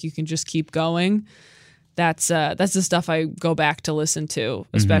you feel like you can just keep going, that's the stuff I go back to listen to,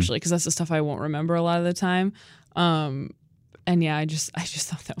 especially because that's the stuff I won't remember a lot of the time. And yeah, I just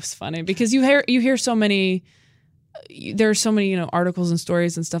thought that was funny because you hear so many, there are so many articles and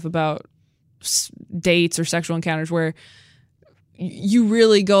stories and stuff about dates or sexual encounters where you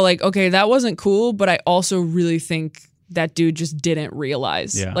really go like, okay, that wasn't cool, but I also really think that dude just didn't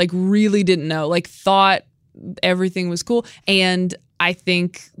realize, like really didn't know, like thought everything was cool. And I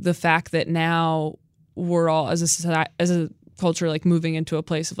think the fact that now we're all as a society, as a culture, like moving into a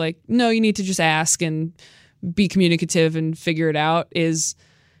place of like, no, you need to just ask and be communicative and figure it out is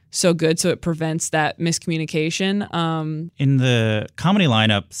so good. So it prevents that miscommunication. In the comedy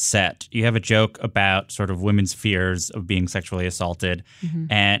lineup set, you have a joke about sort of women's fears of being sexually assaulted,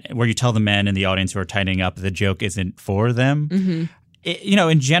 and where you tell the men in the audience who are tightening up the joke isn't for them.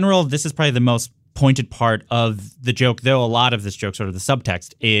 In general, this is probably the most pointed part of the joke, though a lot of this joke, sort of the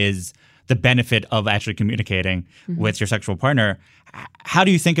subtext, is the benefit of actually communicating with your sexual partner. How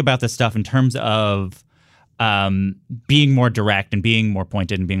do you think about this stuff in terms of being more direct and being more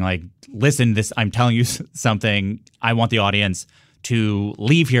pointed and being like, listen, I'm telling you something. I want the audience to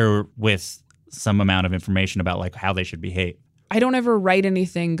leave here with some amount of information about like how they should behave. I don't ever write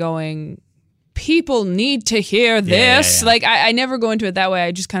anything going, people need to hear this. Like I never go into it that way.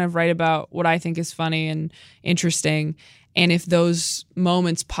 I just kind of write about what I think is funny and interesting. And if those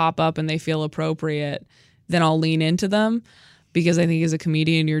moments pop up and they feel appropriate, then I'll lean into them. Because I think as a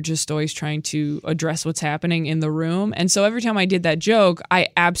comedian, you're just always trying to address what's happening in the room. And so every time I did that joke, I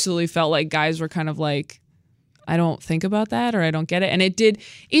absolutely felt like guys were kind of like, I don't think about that, or I don't get it. And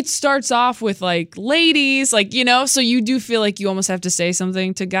it starts off with like ladies, like, you know, so you do feel like you almost have to say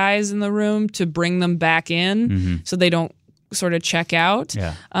something to guys in the room to bring them back in so they don't sort of check out.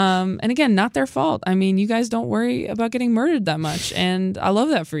 Yeah. And again, not their fault. I mean, you guys don't worry about getting murdered that much. And I love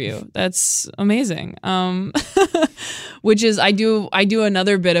that for you. That's amazing. Which is, I do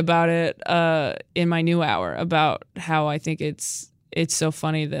another bit about it in my new hour about how I think it's so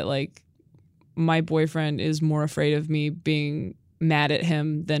funny that like my boyfriend is more afraid of me being mad at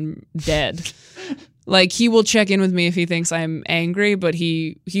him than dead. Like, he will check in with me if he thinks I'm angry, but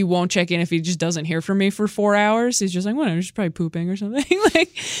he won't check in if he just doesn't hear from me for 4 hours. He's just like, well, I'm just probably pooping or something.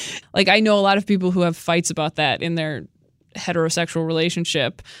 like I know a lot of people who have fights about that in their heterosexual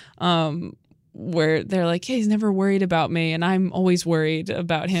relationship, where they're like, hey, he's never worried about me, and I'm always worried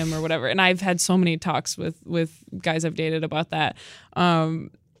about him or whatever. And I've had so many talks with guys I've dated about that.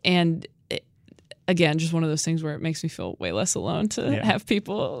 And again, just one of those things where it makes me feel way less alone to have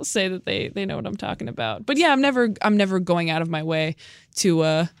people say that they know what I'm talking about. But yeah, I'm never going out of my way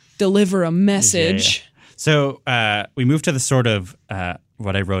to deliver a message. Yeah. So we move to the sort of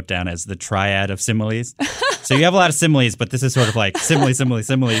what I wrote down as the triad of similes. So you have a lot of similes, but this is sort of like simile,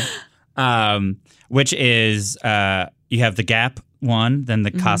 which is you have the Gap one, then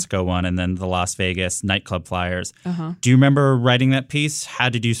the Costco one, and then the Las Vegas nightclub flyers. Do you remember writing that piece? How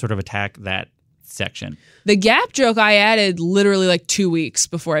did you sort of attack that section? The Gap joke I added literally like 2 weeks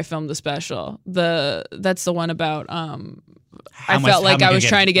before I filmed the special. That's the one about I felt like I was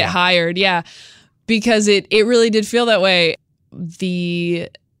trying to get hired. Yeah. Because it really did feel that way. The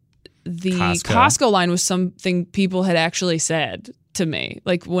Costco line was something people had actually said to me.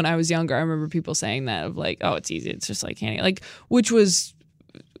 Like when I was younger, I remember people saying that of like, oh, it's easy. It's just like candy. Like, which was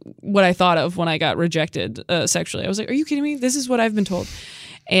what I thought of when I got rejected sexually. I was like, are you kidding me? This is what I've been told.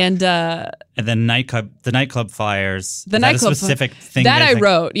 And then the nightclub flyers. The nightclub specific thing that I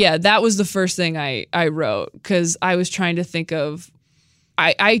wrote. Yeah, that was the first thing I wrote because I was trying to think of.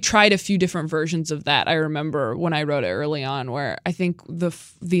 I tried a few different versions of that. I remember when I wrote it early on, where I think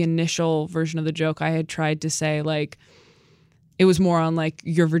the initial version of the joke I had tried to say like it was more on like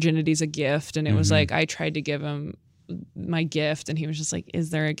your virginity's a gift, and it was like I tried to give him my gift, and he was just like, "Is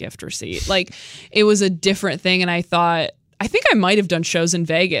there a gift receipt?" Like it was a different thing, and I think I might have done shows in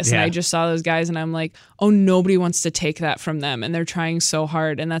Vegas and I just saw those guys and I'm like, oh, nobody wants to take that from them. And they're trying so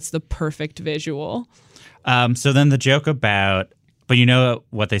hard. And that's the perfect visual. So then the joke about, but you know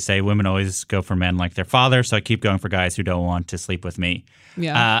what they say, women always go for men like their father. So I keep going for guys who don't want to sleep with me.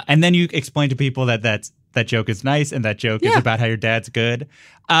 Yeah. And then you explain to people that joke is nice and that joke is about how your dad's good.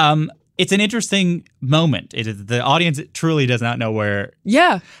 It's an interesting moment. The audience truly does not know where.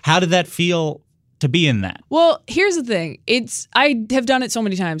 Yeah. How did that feel to be in that? Well, here's the thing. I have done it so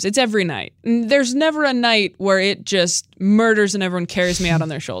many times. It's every night. There's never a night where it just murders and everyone carries me out on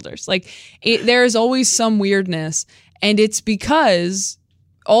their shoulders. Like there is always some weirdness, and it's because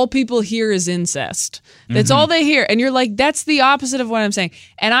all people hear is incest. That's all they hear. And you're like, that's the opposite of what I'm saying.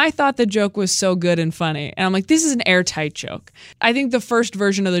 And I thought the joke was so good and funny. And I'm like, this is an airtight joke. I think the first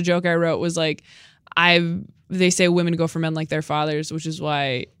version of the joke I wrote was like, they say women go for men like their fathers, which is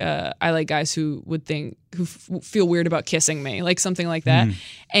why I like guys who feel weird about kissing me, like something like that.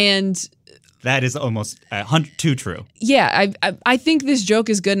 And that is almost too true. Yeah, I think this joke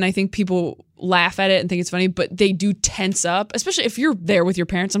is good, and I think people laugh at it and think it's funny, but they do tense up, especially if you're there with your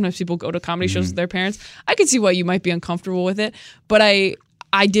parents. Sometimes people go to comedy shows with their parents. I could see why you might be uncomfortable with it, but I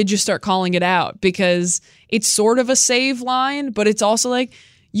did just start calling it out because it's sort of a save line, but it's also like,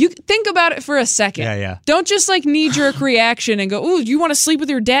 you think about it for a second. Yeah. Don't just like knee-jerk reaction and go, ooh, you want to sleep with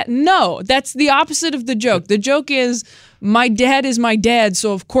your dad? No, that's the opposite of the joke. The joke is, my dad is my dad,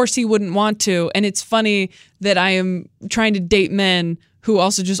 so of course he wouldn't want to. And it's funny that I am trying to date men who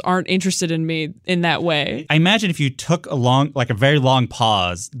also just aren't interested in me in that way. I imagine if you took a very long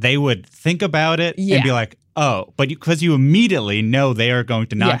pause, they would think about it and be like, oh, but because you immediately know they are going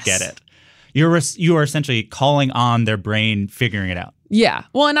to not get it. You are essentially calling on their brain figuring it out. Yeah.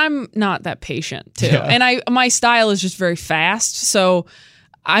 Well, and I'm not that patient too. Yeah. And my style is just very fast. So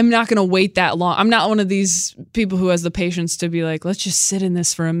I'm not going to wait that long. I'm not one of these people who has the patience to be like, let's just sit in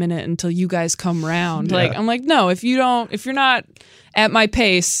this for a minute until you guys come round. Yeah. Like, I'm like, no, if you're not at my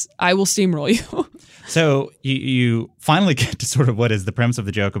pace, I will steamroll you. So you finally get to sort of what is the premise of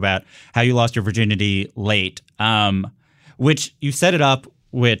the joke about how you lost your virginity late, which you set it up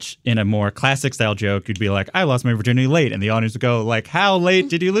which in a more classic style joke, you'd be like, I lost my virginity late. And the audience would go like, how late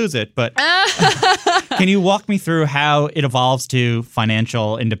did you lose it? But can you walk me through how it evolves to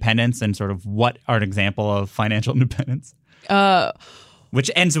financial independence and sort of what are an example of financial independence? Which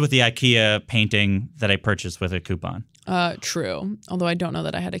ends with the IKEA painting that I purchased with a coupon. True. Although I don't know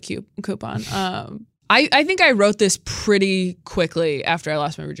that I had a coupon. I think I wrote this pretty quickly after I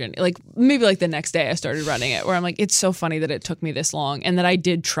lost my virginity. Like maybe like the next day I started running it, where I'm like, it's so funny that it took me this long and that I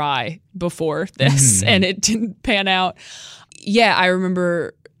did try before this and it didn't pan out. Yeah, I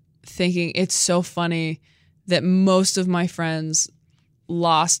remember thinking it's so funny that most of my friends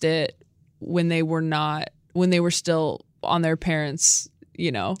lost it when they were still on their parents'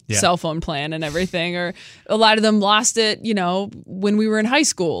 cell phone plan and everything, or a lot of them lost it, when we were in high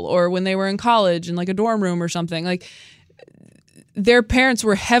school or when they were in college in like a dorm room or something. Like their parents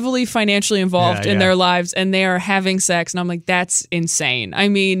were heavily financially involved in their lives and they are having sex. And I'm like, that's insane. I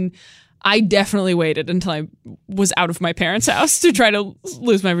mean, I definitely waited until I was out of my parents' house to try to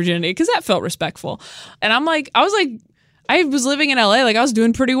lose my virginity because that felt respectful. And I was living in LA, like I was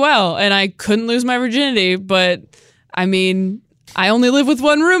doing pretty well and I couldn't lose my virginity. But I mean, I only live with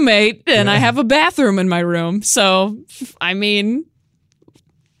one roommate and I have a bathroom in my room. So, I mean,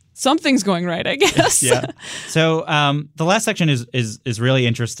 something's going right, I guess. Yeah. So the last section is really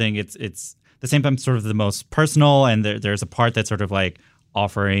interesting. It's the same time sort of the most personal, and there's a part that's sort of like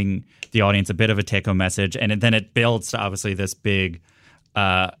offering the audience a bit of a take-home message. And then it builds to obviously this big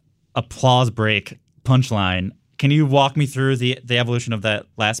applause break punchline. Can you walk me through the evolution of that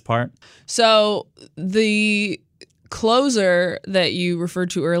last part? So the closer that you referred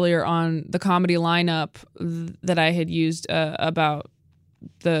to earlier on the comedy lineup that I had used about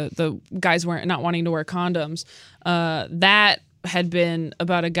the guys not wanting to wear condoms, that had been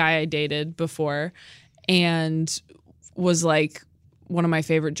about a guy I dated before and was like one of my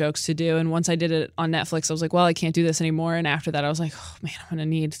favorite jokes to do. And once I did it on Netflix, I was like, well, I can't do this anymore. And after that, I was like, oh man, I'm going to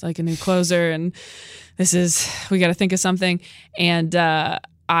need like a new closer. And we got to think of something. And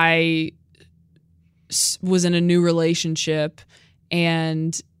I was in a new relationship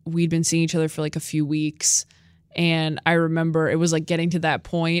and we'd been seeing each other for like a few weeks. And I remember it was like getting to that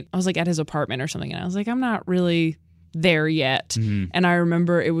point. I was like at his apartment or something. And I was like, I'm not really there yet. Mm-hmm. And I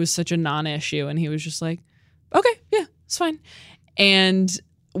remember it was such a non-issue. And he was just like, okay, yeah, it's fine. And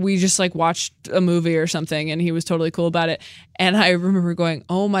we just like watched a movie or something and he was totally cool about it. And I remember going,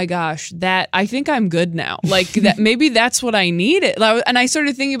 oh my gosh, I think I'm good now. Like that, maybe that's what I needed. And I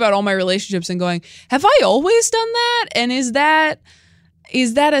started thinking about all my relationships and going, have I always done that? And is that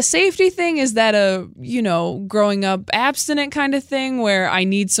a safety thing? Is that a, growing up abstinent kind of thing where I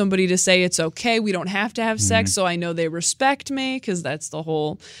need somebody to say it's okay, we don't have to have sex, so I know they respect me? Because that's the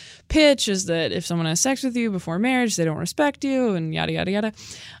whole pitch, is that if someone has sex with you before marriage, they don't respect you, and yada, yada,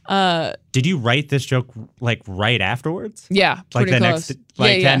 yada. Did you write this joke like right afterwards? Yeah, pretty close.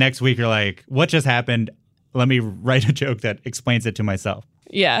 Next week, you're like, what just happened? Let me write a joke that explains it to myself.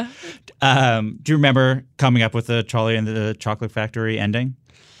 Yeah. Do you remember coming up with the Charlie and the Chocolate Factory ending?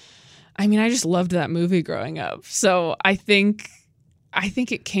 I mean, I just loved that movie growing up. So I think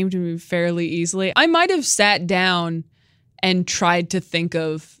it came to me fairly easily. I might have sat down and tried to think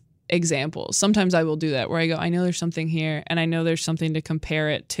of examples. Sometimes I will do that where I go, I know there's something here and I know there's something to compare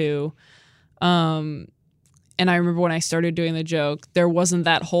it to. And I remember when I started doing the joke, there wasn't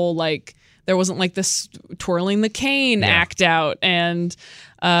that whole there wasn't like this twirling the cane act out. And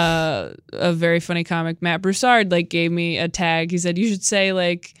a very funny comic, Matt Broussard, gave me a tag. He said, you should say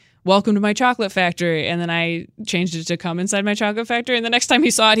welcome to my chocolate factory. And then I changed it to come inside my chocolate factory. And the next time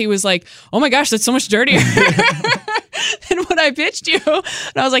he saw it, he was like, oh my gosh, that's so much dirtier than what I pitched you.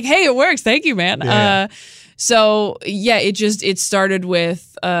 And I was like, hey, it works. Thank you, man. Yeah. So yeah, it started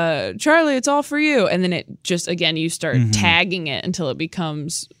with Charlie, it's all for you, and then it just again you start tagging it until it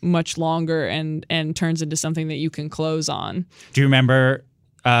becomes much longer and turns into something that you can close on. Do you remember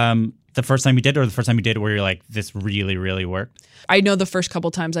the first time you did it, or the first time you did it where you're like, this really, really worked? I know the first couple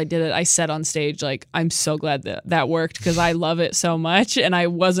times I did it, I said on stage, I'm so glad that worked because I love it so much, and I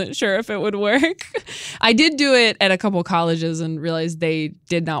wasn't sure if it would work. I did do it at a couple colleges and realized they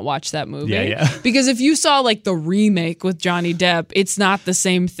did not watch that movie. Yeah. Because if you saw the remake with Johnny Depp, it's not the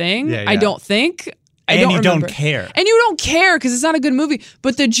same thing, yeah. I don't think. Don't care. And you don't care because it's not a good movie.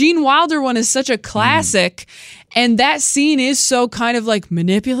 But the Gene Wilder one is such a classic. And that scene is so kind of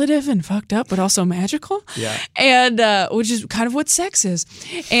manipulative and fucked up, but also magical. Yeah. And which is kind of what sex is.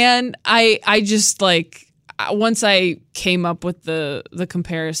 And I just once I came up with the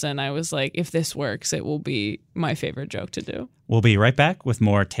comparison, I was like, if this works, it will be my favorite joke to do. We'll be right back with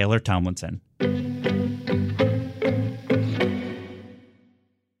more Taylor Tomlinson.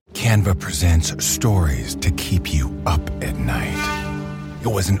 Canva presents stories to keep you up at night. It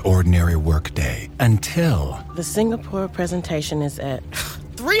was an ordinary workday until... The Singapore presentation is at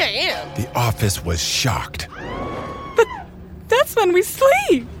 3 a.m. The office was shocked. But that's when we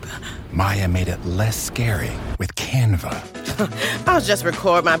sleep. Maya made it less scary with Canva. I'll just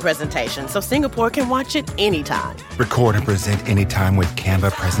record my presentation so Singapore can watch it anytime. Record and present anytime with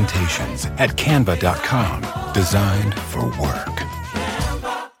Canva presentations at canva.com. Designed for work.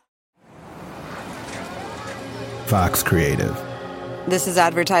 Fox Creative. This is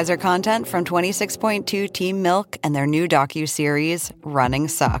advertiser content from 26.2 Team Milk and their new docuseries, Running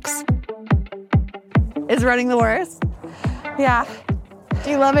Sucks. Is running the worst? Yeah. Do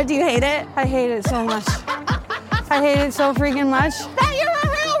you love it? Do you hate it? I hate it so much. I hate it so freaking much. That you're a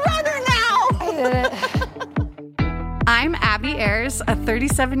real runner now! I hate it. I'm Abby Ayers, a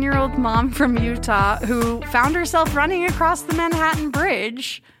 37-year-old mom from Utah who found herself running across the Manhattan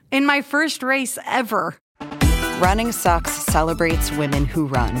Bridge in my first race ever. Running Sucks celebrates women who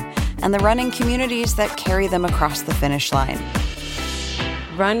run and the running communities that carry them across the finish line.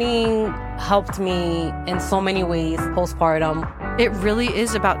 Running helped me in so many ways postpartum. It really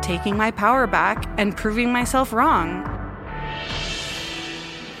is about taking my power back and proving myself wrong.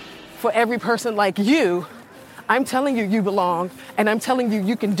 For every person like you, I'm telling you you belong, and I'm telling you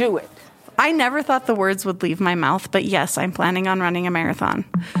you can do it. I never thought the words would leave my mouth, but yes, I'm planning on running a marathon.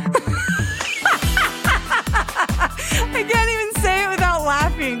 I can't even say it without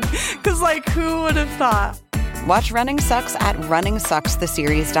laughing, because, who would have thought? Watch Running Sucks at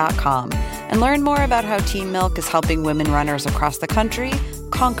runningsuckstheseries.com and learn more about how Team Milk is helping women runners across the country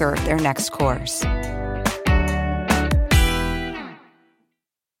conquer their next course.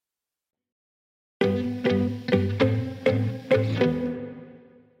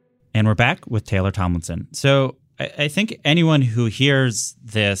 And we're back with Taylor Tomlinson. So I think anyone who hears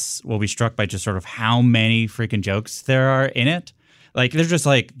this will be struck by just sort of how many freaking jokes there are in it. There's just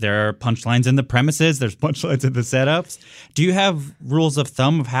there are punchlines in the premises. There's punchlines in the setups. Do you have rules of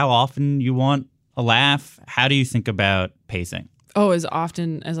thumb of how often you want a laugh? How do you think about pacing? Oh, as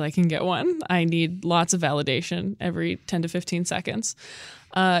often as I can get one. I need lots of validation every 10 to 15 seconds.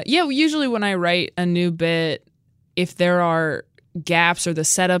 Usually when I write a new bit, if there are gaps or the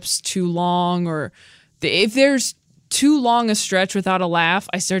setup's too long or if there's too long a stretch without a laugh,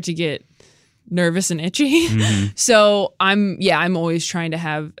 I start to get nervous and itchy. Mm-hmm. So I'm always trying to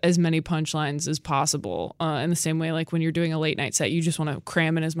have as many punchlines as possible. In the same way, when you're doing a late night set, you just want to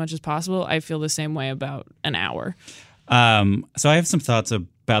cram in as much as possible. I feel the same way about an hour. So I have some thoughts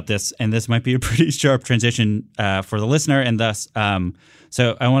about this, and this might be a pretty sharp transition for the listener. And thus,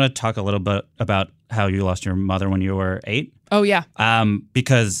 so I want to talk a little bit about how you lost your mother when you were 8. Oh, yeah.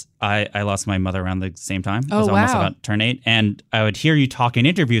 Because I lost my mother around the same time. Oh, I was almost wow. about to turn 8. And I would hear you talk in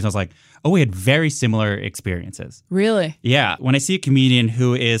interviews. And I was like, oh, we had very similar experiences. Really? Yeah. When I see a comedian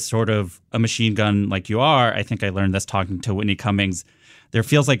who is sort of a machine gun like you are, I think I learned this talking to Whitney Cummings, there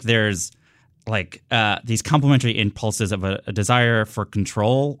feels like there's these complementary impulses of a desire for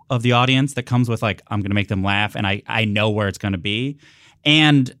control of the audience that comes with I'm going to make them laugh and I know where it's going to be.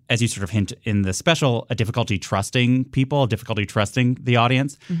 And as you sort of hint in the special, a difficulty trusting people, a difficulty trusting the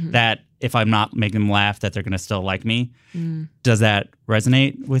audience, that if I'm not making them laugh, that they're going to still like me. Mm. Does that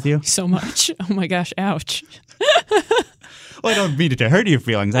resonate with you? So much. Oh my gosh, ouch. Well, I don't mean it to hurt your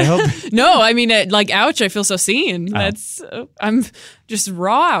feelings. I hope. No, I mean, ouch, I feel so seen. That's I'm just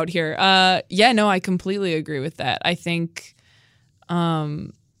raw out here. No, I completely agree with that. I think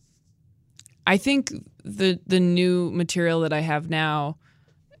the new material that I have now,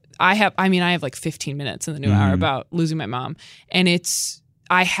 I have 15 minutes in the new hour about losing my mom. And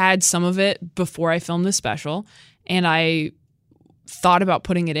I had some of it before I filmed this special, and I thought about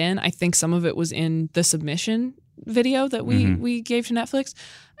putting it in. I think some of it was in the submission video that we gave to Netflix.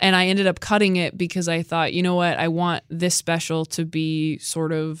 And I ended up cutting it because I thought, you know what, I want this special to be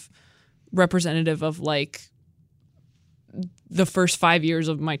sort of representative of the first 5 years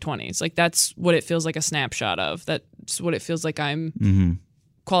of my 20s. That's what it feels like a snapshot of. That's what it feels like I'm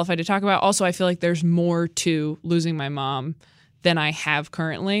qualified to talk about. Also, I feel like there's more to losing my mom than I have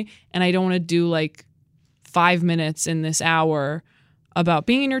currently. And I don't want to do 5 minutes in this hour about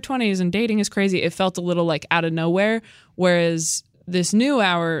being in your 20s and dating is crazy. It felt a little out of nowhere. Whereas this new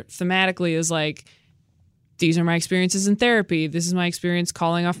hour thematically is these are my experiences in therapy. This is my experience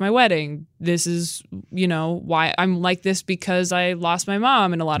calling off my wedding. This is, why I'm like this because I lost my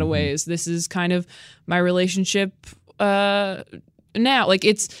mom in a lot of ways. This is kind of my relationship now.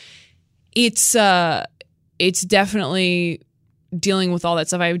 It's definitely dealing with all that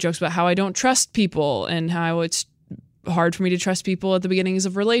stuff. I have jokes about how I don't trust people and how it's hard for me to trust people at the beginnings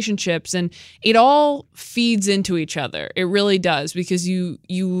of relationships. And it all feeds into each other. It really does, because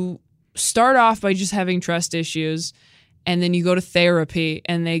you start off by just having trust issues, and then you go to therapy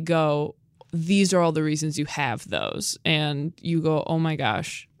and they go, these are all the reasons you have those. And you go, oh my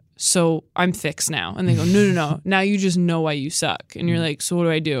gosh, so I'm fixed now. And they go, no. Now you just know why you suck. And you're like, so what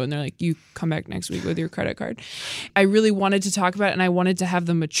do I do? And they're like, you come back next week with your credit card. I really wanted to talk about it, and I wanted to have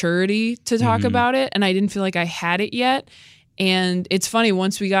the maturity to talk about it. And I didn't feel like I had it yet. And it's funny,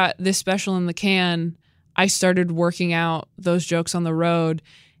 once we got this special in the can, I started working out those jokes on the road.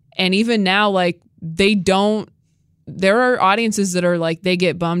 And even now, like, there are audiences that are like, they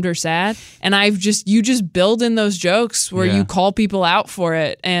get bummed or sad, and you just build in those jokes where you call people out for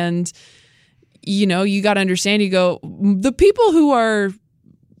it. And you got to understand, you go, the people who are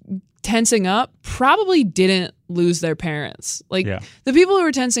tensing up probably didn't lose their parents. Like the people who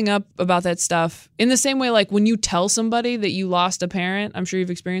are tensing up about that stuff, in the same way, like when you tell somebody that you lost a parent, I'm sure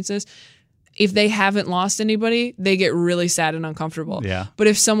you've experienced this, if they haven't lost anybody, they get really sad and uncomfortable. Yeah. But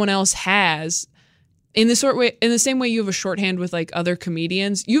if someone else has, in the same way you have a shorthand with like other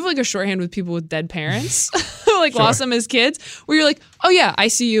comedians, you have like a shorthand with people with dead parents who like lost them as kids, where you're like, oh yeah, I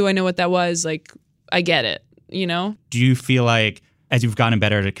see you, I know what that was, like I get it, Do you feel like as you've gotten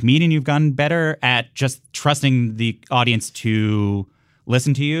better as a comedian, you've gotten better at just trusting the audience to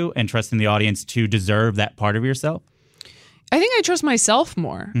listen to you and trusting the audience to deserve that part of yourself? I think I trust myself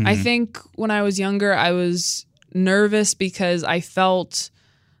more. I think when I was younger, I was nervous because I felt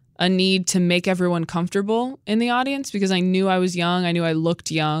a need to make everyone comfortable in the audience, because I knew I was young. I knew I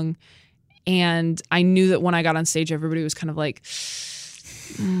looked young. And I knew that when I got on stage, everybody was kind of like,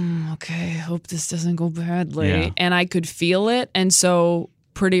 okay, hope this doesn't go badly. Yeah. And I could feel it. And so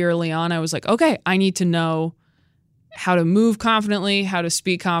pretty early on, I was like, okay, I need to know how to move confidently, how to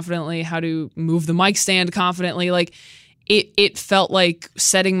speak confidently, how to move the mic stand confidently. Like it felt like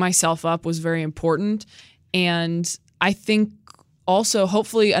setting myself up was very important. And I think also,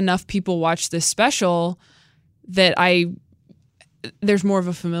 hopefully enough people watch this special that there's more of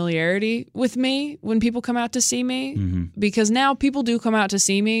a familiarity with me when people come out to see me, because now people do come out to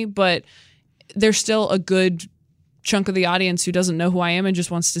see me, but there's still a good chunk of the audience who doesn't know who I am and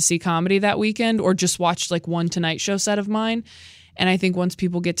just wants to see comedy that weekend, or just watch like one Tonight Show set of mine. And I think once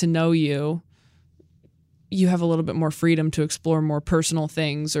people get to know you, you have a little bit more freedom to explore more personal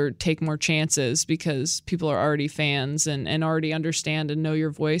things or take more chances, because people are already fans and already understand and know your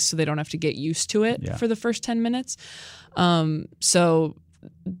voice, so they don't have to get used to it for the first 10 minutes. So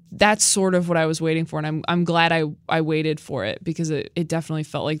that's sort of what I was waiting for, and I'm glad I waited for it, because it definitely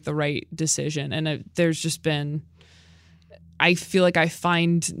felt like the right decision. And there's just been, I feel like I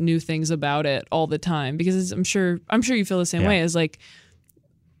find new things about it all the time, because I'm sure you feel the same way, as like,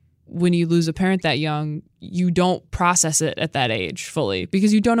 when you lose a parent that young, you don't process it at that age fully,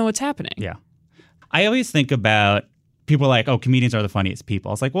 because you don't know what's happening. Yeah. I always think about people like, oh, comedians are the funniest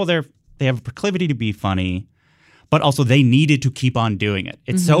people. It's like, well, they have a proclivity to be funny, but also they needed to keep on doing it.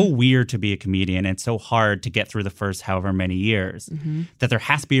 It's so weird to be a comedian, and it's so hard to get through the first however many years, that there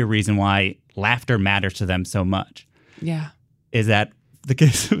has to be a reason why laughter matters to them so much. Yeah. Is that the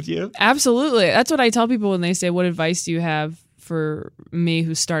case with you? Absolutely. That's what I tell people when they say, what advice do you have for me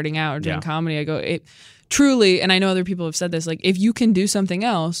who's starting out or doing comedy? I go, truly, and I know other people have said this, like, if you can do something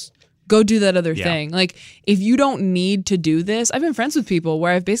else, go do that other thing. Like, if you don't need to do this, I've been friends with people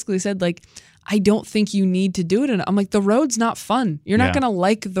where I've basically said, like, I don't think you need to do it. And I'm like, the road's not fun. You're not going to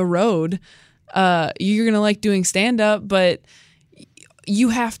like the road. You're going to like doing stand-up, but you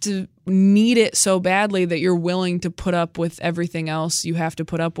have to need it so badly that you're willing to put up with everything else you have to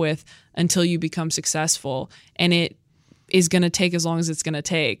put up with until you become successful. And it is going to take as long as it's going to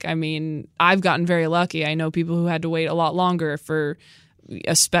take. I mean, I've gotten very lucky. I know people who had to wait a lot longer for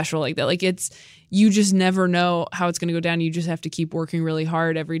a special like that. Like, you just never know how it's going to go down. You just have to keep working really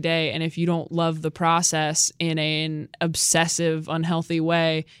hard every day. And if you don't love the process in an obsessive, unhealthy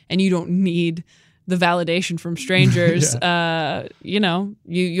way, and you don't need the validation from strangers,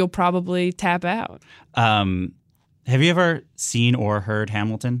 you'll probably tap out. Have you ever seen or heard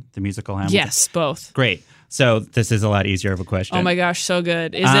Hamilton, the musical Hamilton? Yes, both. Great. So this is a lot easier of a question. Oh my gosh, so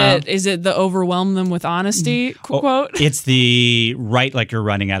good. Is it the overwhelm them with honesty quote? It's the write like you're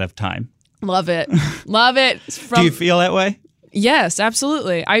running out of time. Love it. Love it. Do you feel that way? Yes,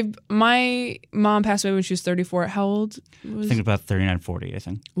 absolutely. My mom passed away when she was 34. How old was? I think about 39, 40, I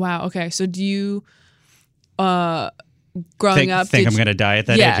think. Wow, okay. So do you growing up think I'm going to die at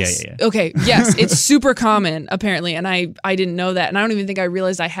that age? Yeah. Okay, yes. It's super common apparently, and I didn't know that, and I don't even think I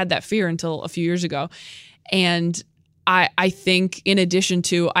realized I had that fear until a few years ago. And I think in addition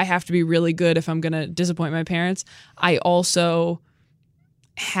to I have to be really good if I'm going to disappoint my parents, I also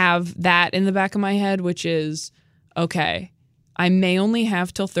have that in the back of my head, which is, okay, I may only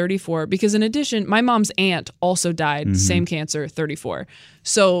have till 34 because in addition, my mom's aunt also died, same cancer, 34.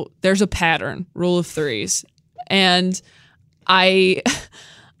 So there's a pattern, rule of threes. And I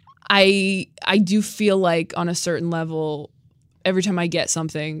do feel like on a certain level, every time I get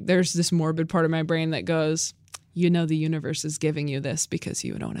something, there's this morbid part of my brain that goes, you know, the universe is giving you this because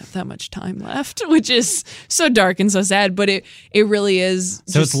you don't have that much time left, which is so dark and so sad, but it really is.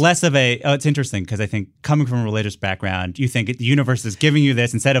 So it's less of it's interesting because I think coming from a religious background, you think the universe is giving you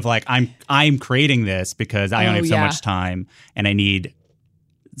this instead of like, I'm creating this because I only have so much time and I need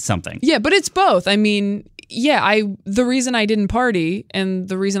something. Yeah, but it's both. I mean, the reason I didn't party and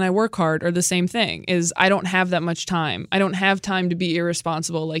the reason I work hard are the same thing, is I don't have that much time. I don't have time to be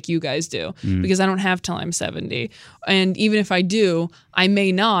irresponsible like you guys do because I don't have till I'm 70. And even if I do, I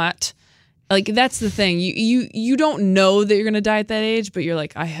may not. Like, that's the thing. You don't know that you're going to die at that age, but you're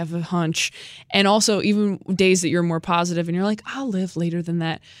like, I have a hunch. And also, even days that you're more positive and you're like, I'll live later than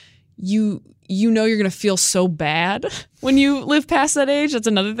that. You know you're going to feel so bad when you live past that age. That's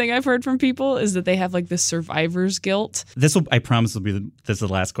another thing I've heard from people, is that they have like this survivor's guilt. I promise this is the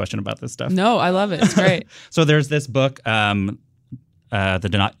last question about this stuff. No, I love it. It's great. So there's this book, The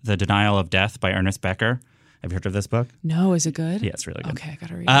Denial of Death by Ernest Becker. Have you heard of this book? No, is it good? Yeah, it's really good. Okay, I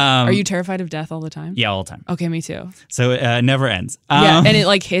gotta read it. Are you terrified of death all the time? Yeah, all the time. Okay, me too. So it never ends. Yeah, and it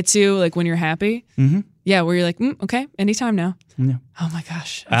like hits you like when you're happy. Mm-hmm. Yeah, where you're like, okay, anytime now. Yeah. Oh my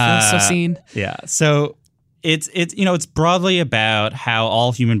gosh, I feel so seen. Yeah, so it's broadly about how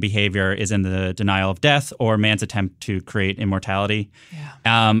all human behavior is in the denial of death or man's attempt to create immortality.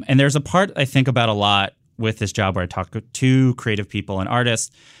 Yeah. And there's a part I think about a lot with this job where I talk to creative people and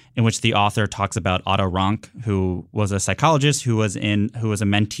artists, in which the author talks about Otto Rank, who was a psychologist who was a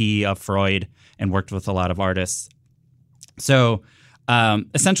mentee of Freud and worked with a lot of artists. So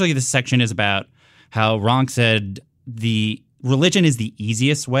essentially this section is about how Rank said the religion is the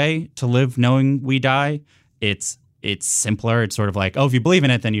easiest way to live knowing we die. It's simpler. It's sort of like, if you believe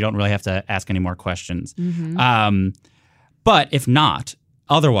in it, then you don't really have to ask any more questions. Mm-hmm. But if not,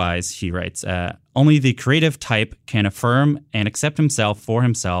 otherwise, he writes, only the creative type can affirm and accept himself for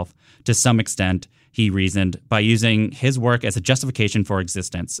himself to some extent, he reasoned, by using his work as a justification for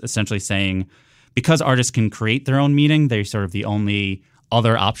existence, essentially saying, because artists can create their own meaning, they're sort of the only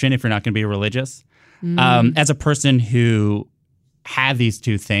other option if you're not going to be religious. As a person who had these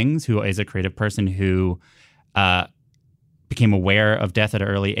two things, who is a creative person who became aware of death at an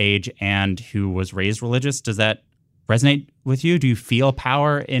early age and who was raised religious, does that resonate with you? Do you feel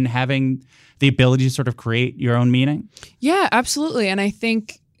power in having the ability to sort of create your own meaning? Yeah, absolutely. And I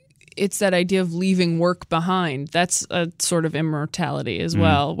think it's that idea of leaving work behind. That's a sort of immortality as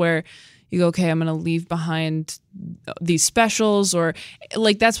well, where you go, okay, I'm going to leave behind these specials, or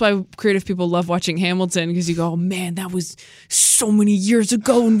like that's why creative people love watching Hamilton, because you go, oh man, that was so many years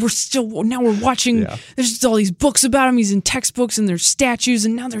ago, and now we're watching. Yeah. There's all these books about him. He's in textbooks, and there's statues,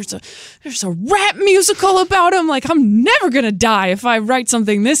 and now there's a rap musical about him. Like, I'm never gonna die if I write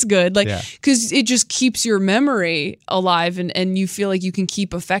something this good. Like, because it just keeps your memory alive, and you feel like you can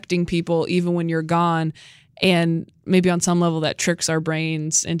keep affecting people even when you're gone. And maybe on some level that tricks our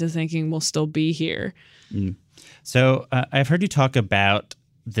brains into thinking we'll still be here. So I've heard you talk about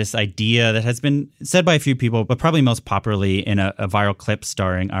this idea that has been said by a few people, but probably most popularly in a viral clip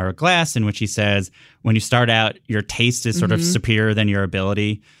starring Ira Glass, in which he says, when you start out, your taste is sort of superior than your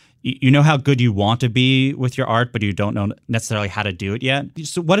ability. You know how good you want to be with your art, but you don't know necessarily how to do it yet.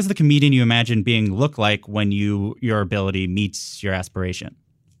 So what does the comedian you imagine being look like when your ability meets your aspiration?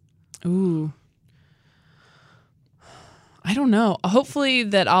 Ooh. I don't know. Hopefully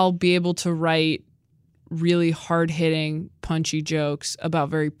that I'll be able to write really hard-hitting, punchy jokes about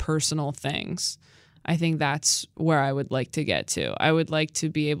very personal things. I think that's where I would like to get to. I would like to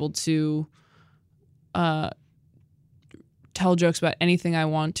be able to tell jokes about anything I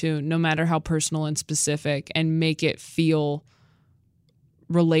want to, no matter how personal and specific, and make it feel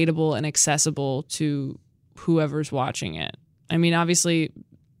relatable and accessible to whoever's watching it. I mean, obviously,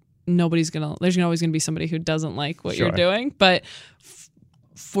 there's always gonna be somebody who doesn't like what you're doing, but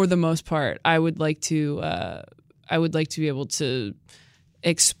for the most part, I would like to be able to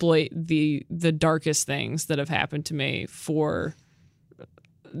exploit the darkest things that have happened to me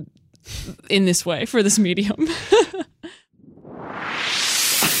in this way, for this medium.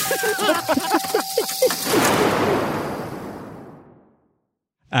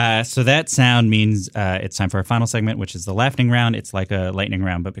 So that sound means it's time for our final segment, which is the laughing round. It's like a lightning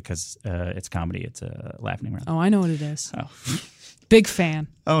round, but because it's comedy, it's a laughing round. Oh, I know what it is. Oh. Big fan.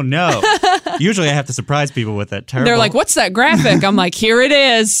 Oh, no. Usually I have to surprise people with that terrible... They're like, what's that graphic? I'm like, here it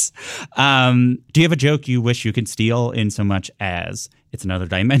is. Do you have a joke you wish you could steal in so much as it's another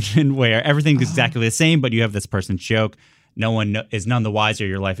dimension where everything's exactly the same, but you have this person's joke. No one is none the wiser.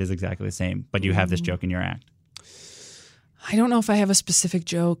 Your life is exactly the same, but you have this joke in your act. I don't know if I have a specific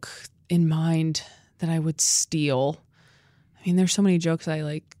joke in mind that I would steal. I mean, there's so many jokes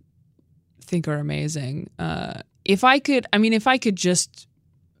I think are amazing. If I could just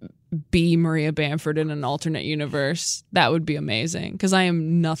be Maria Bamford in an alternate universe, that would be amazing because I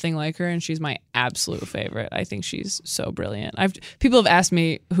am nothing like her and she's my absolute favorite. I think she's so brilliant. People have asked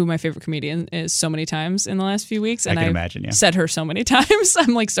me who my favorite comedian is so many times in the last few weeks, and I've said her so many times.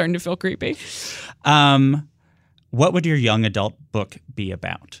 I'm like starting to feel creepy. What would your young adult book be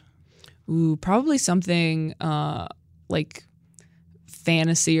about? Ooh, probably something like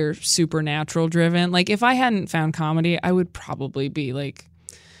fantasy or supernatural driven. Like if I hadn't found comedy, I would probably be like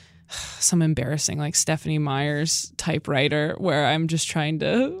some embarrassing like Stephanie Meyer's typewriter where I'm just trying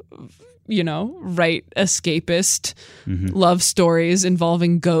to, write escapist love stories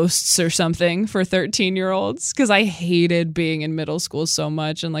involving ghosts or something for 13-year-olds because I hated being in middle school so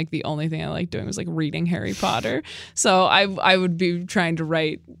much and like the only thing I liked doing was like reading Harry Potter. So I would be trying to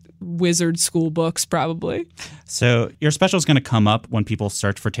write wizard school books probably. So your special is going to come up when people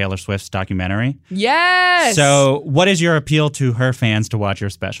search for Taylor Swift's documentary. Yes! So what is your appeal to her fans to watch your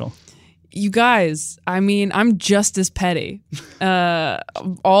special? You guys, I mean, I'm just as petty.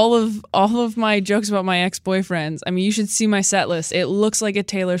 All of my jokes about my ex-boyfriends, I mean, you should see my set list. It looks like a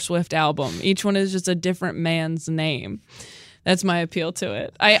Taylor Swift album. Each one is just a different man's name. That's my appeal to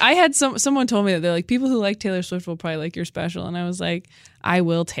it. I had someone told me that they're like, people who like Taylor Swift will probably like your special. And I was like, I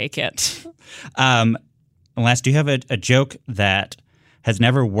will take it. Last, do you have a joke that has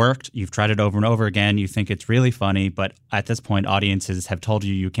never worked? You've tried it over and over again. You think it's really funny, but at this point, audiences have told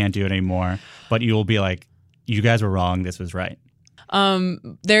you can't do it anymore. But you will be like, you guys were wrong. This was right.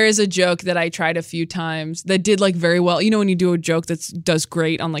 There is a joke that I tried a few times that did like very well. You know when you do a joke that does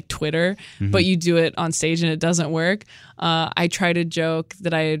great on like Twitter, but you do it on stage and it doesn't work. I tried a joke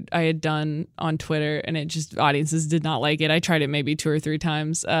that I had done on Twitter and it just audiences did not like it. I tried it maybe 2 or 3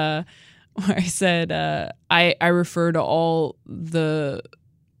 times. Where I said I refer to all the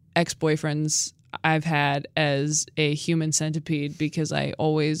ex-boyfriends I've had as a human centipede because I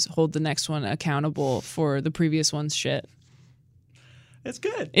always hold the next one accountable for the previous one's shit. It's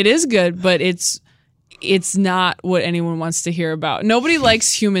good. It is good, but it's not what anyone wants to hear about. Nobody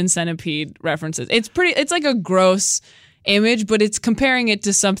likes human centipede references. It's like a gross image, but it's comparing it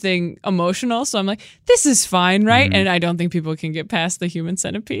to something emotional. So I'm like, this is fine, right? And I don't think people can get past the human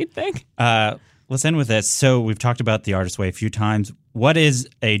centipede thing. Let's end with this. So we've talked about the artist way a few times. What is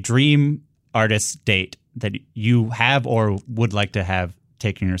a dream artist date that you have or would like to have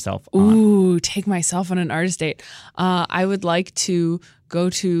taken yourself on? Ooh, take myself on an artist date. I would like to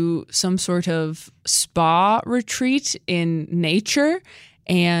go to some sort of spa retreat in nature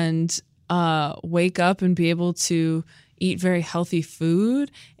and wake up and be able to eat very healthy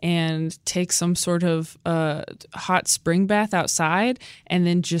food and take some sort of hot spring bath outside and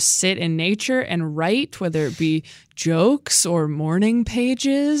then just sit in nature and write, whether it be jokes or morning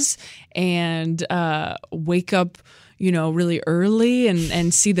pages, and wake up really early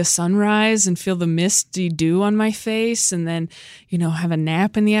and see the sunrise and feel the misty dew on my face, and then, have a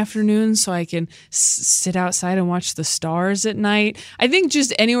nap in the afternoon so I can sit outside and watch the stars at night. I think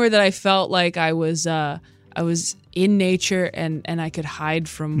just anywhere that I felt like I was in nature and I could hide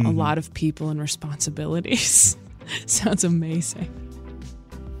from a lot of people and responsibilities. Sounds amazing.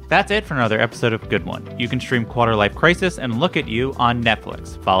 That's it for another episode of Good One. You can stream Quarter Life Crisis and Look at You on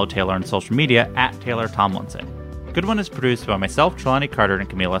Netflix. Follow Taylor on social media at Taylor Tomlinson. Good One is produced by myself, Trelawney Carter, and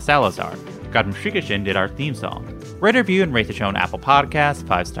Camila Salazar. Gautam Srikishan did our theme song. Rate, review, and rate the show on Apple Podcasts.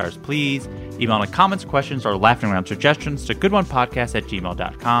 5 stars, please. Email any comments, questions, or laughing around suggestions to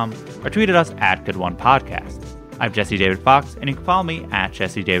goodonepodcast@gmail.com or tweet at us at goodonepodcast. I'm Jesse David Fox, and you can follow me at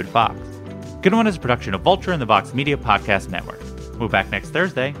Jesse David Fox. Good One is a production of Vulture and the Vox Media Podcast Network. We'll be back next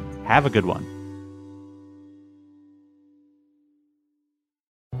Thursday. Have a good one.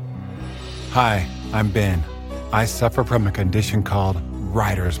 Hi, I'm Ben. I suffer from a condition called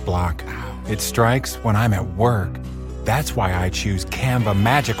writer's block. It strikes when I'm at work. That's why I choose Canva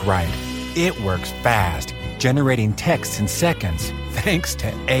Magic Write. It works fast, generating text in seconds, thanks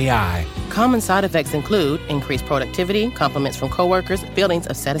to AI. Common side effects include increased productivity, compliments from coworkers, feelings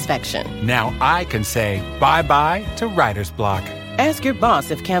of satisfaction. Now I can say bye-bye to writer's block. Ask your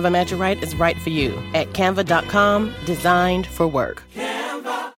boss if Canva Match It Right is right for you at canva.com, designed for work.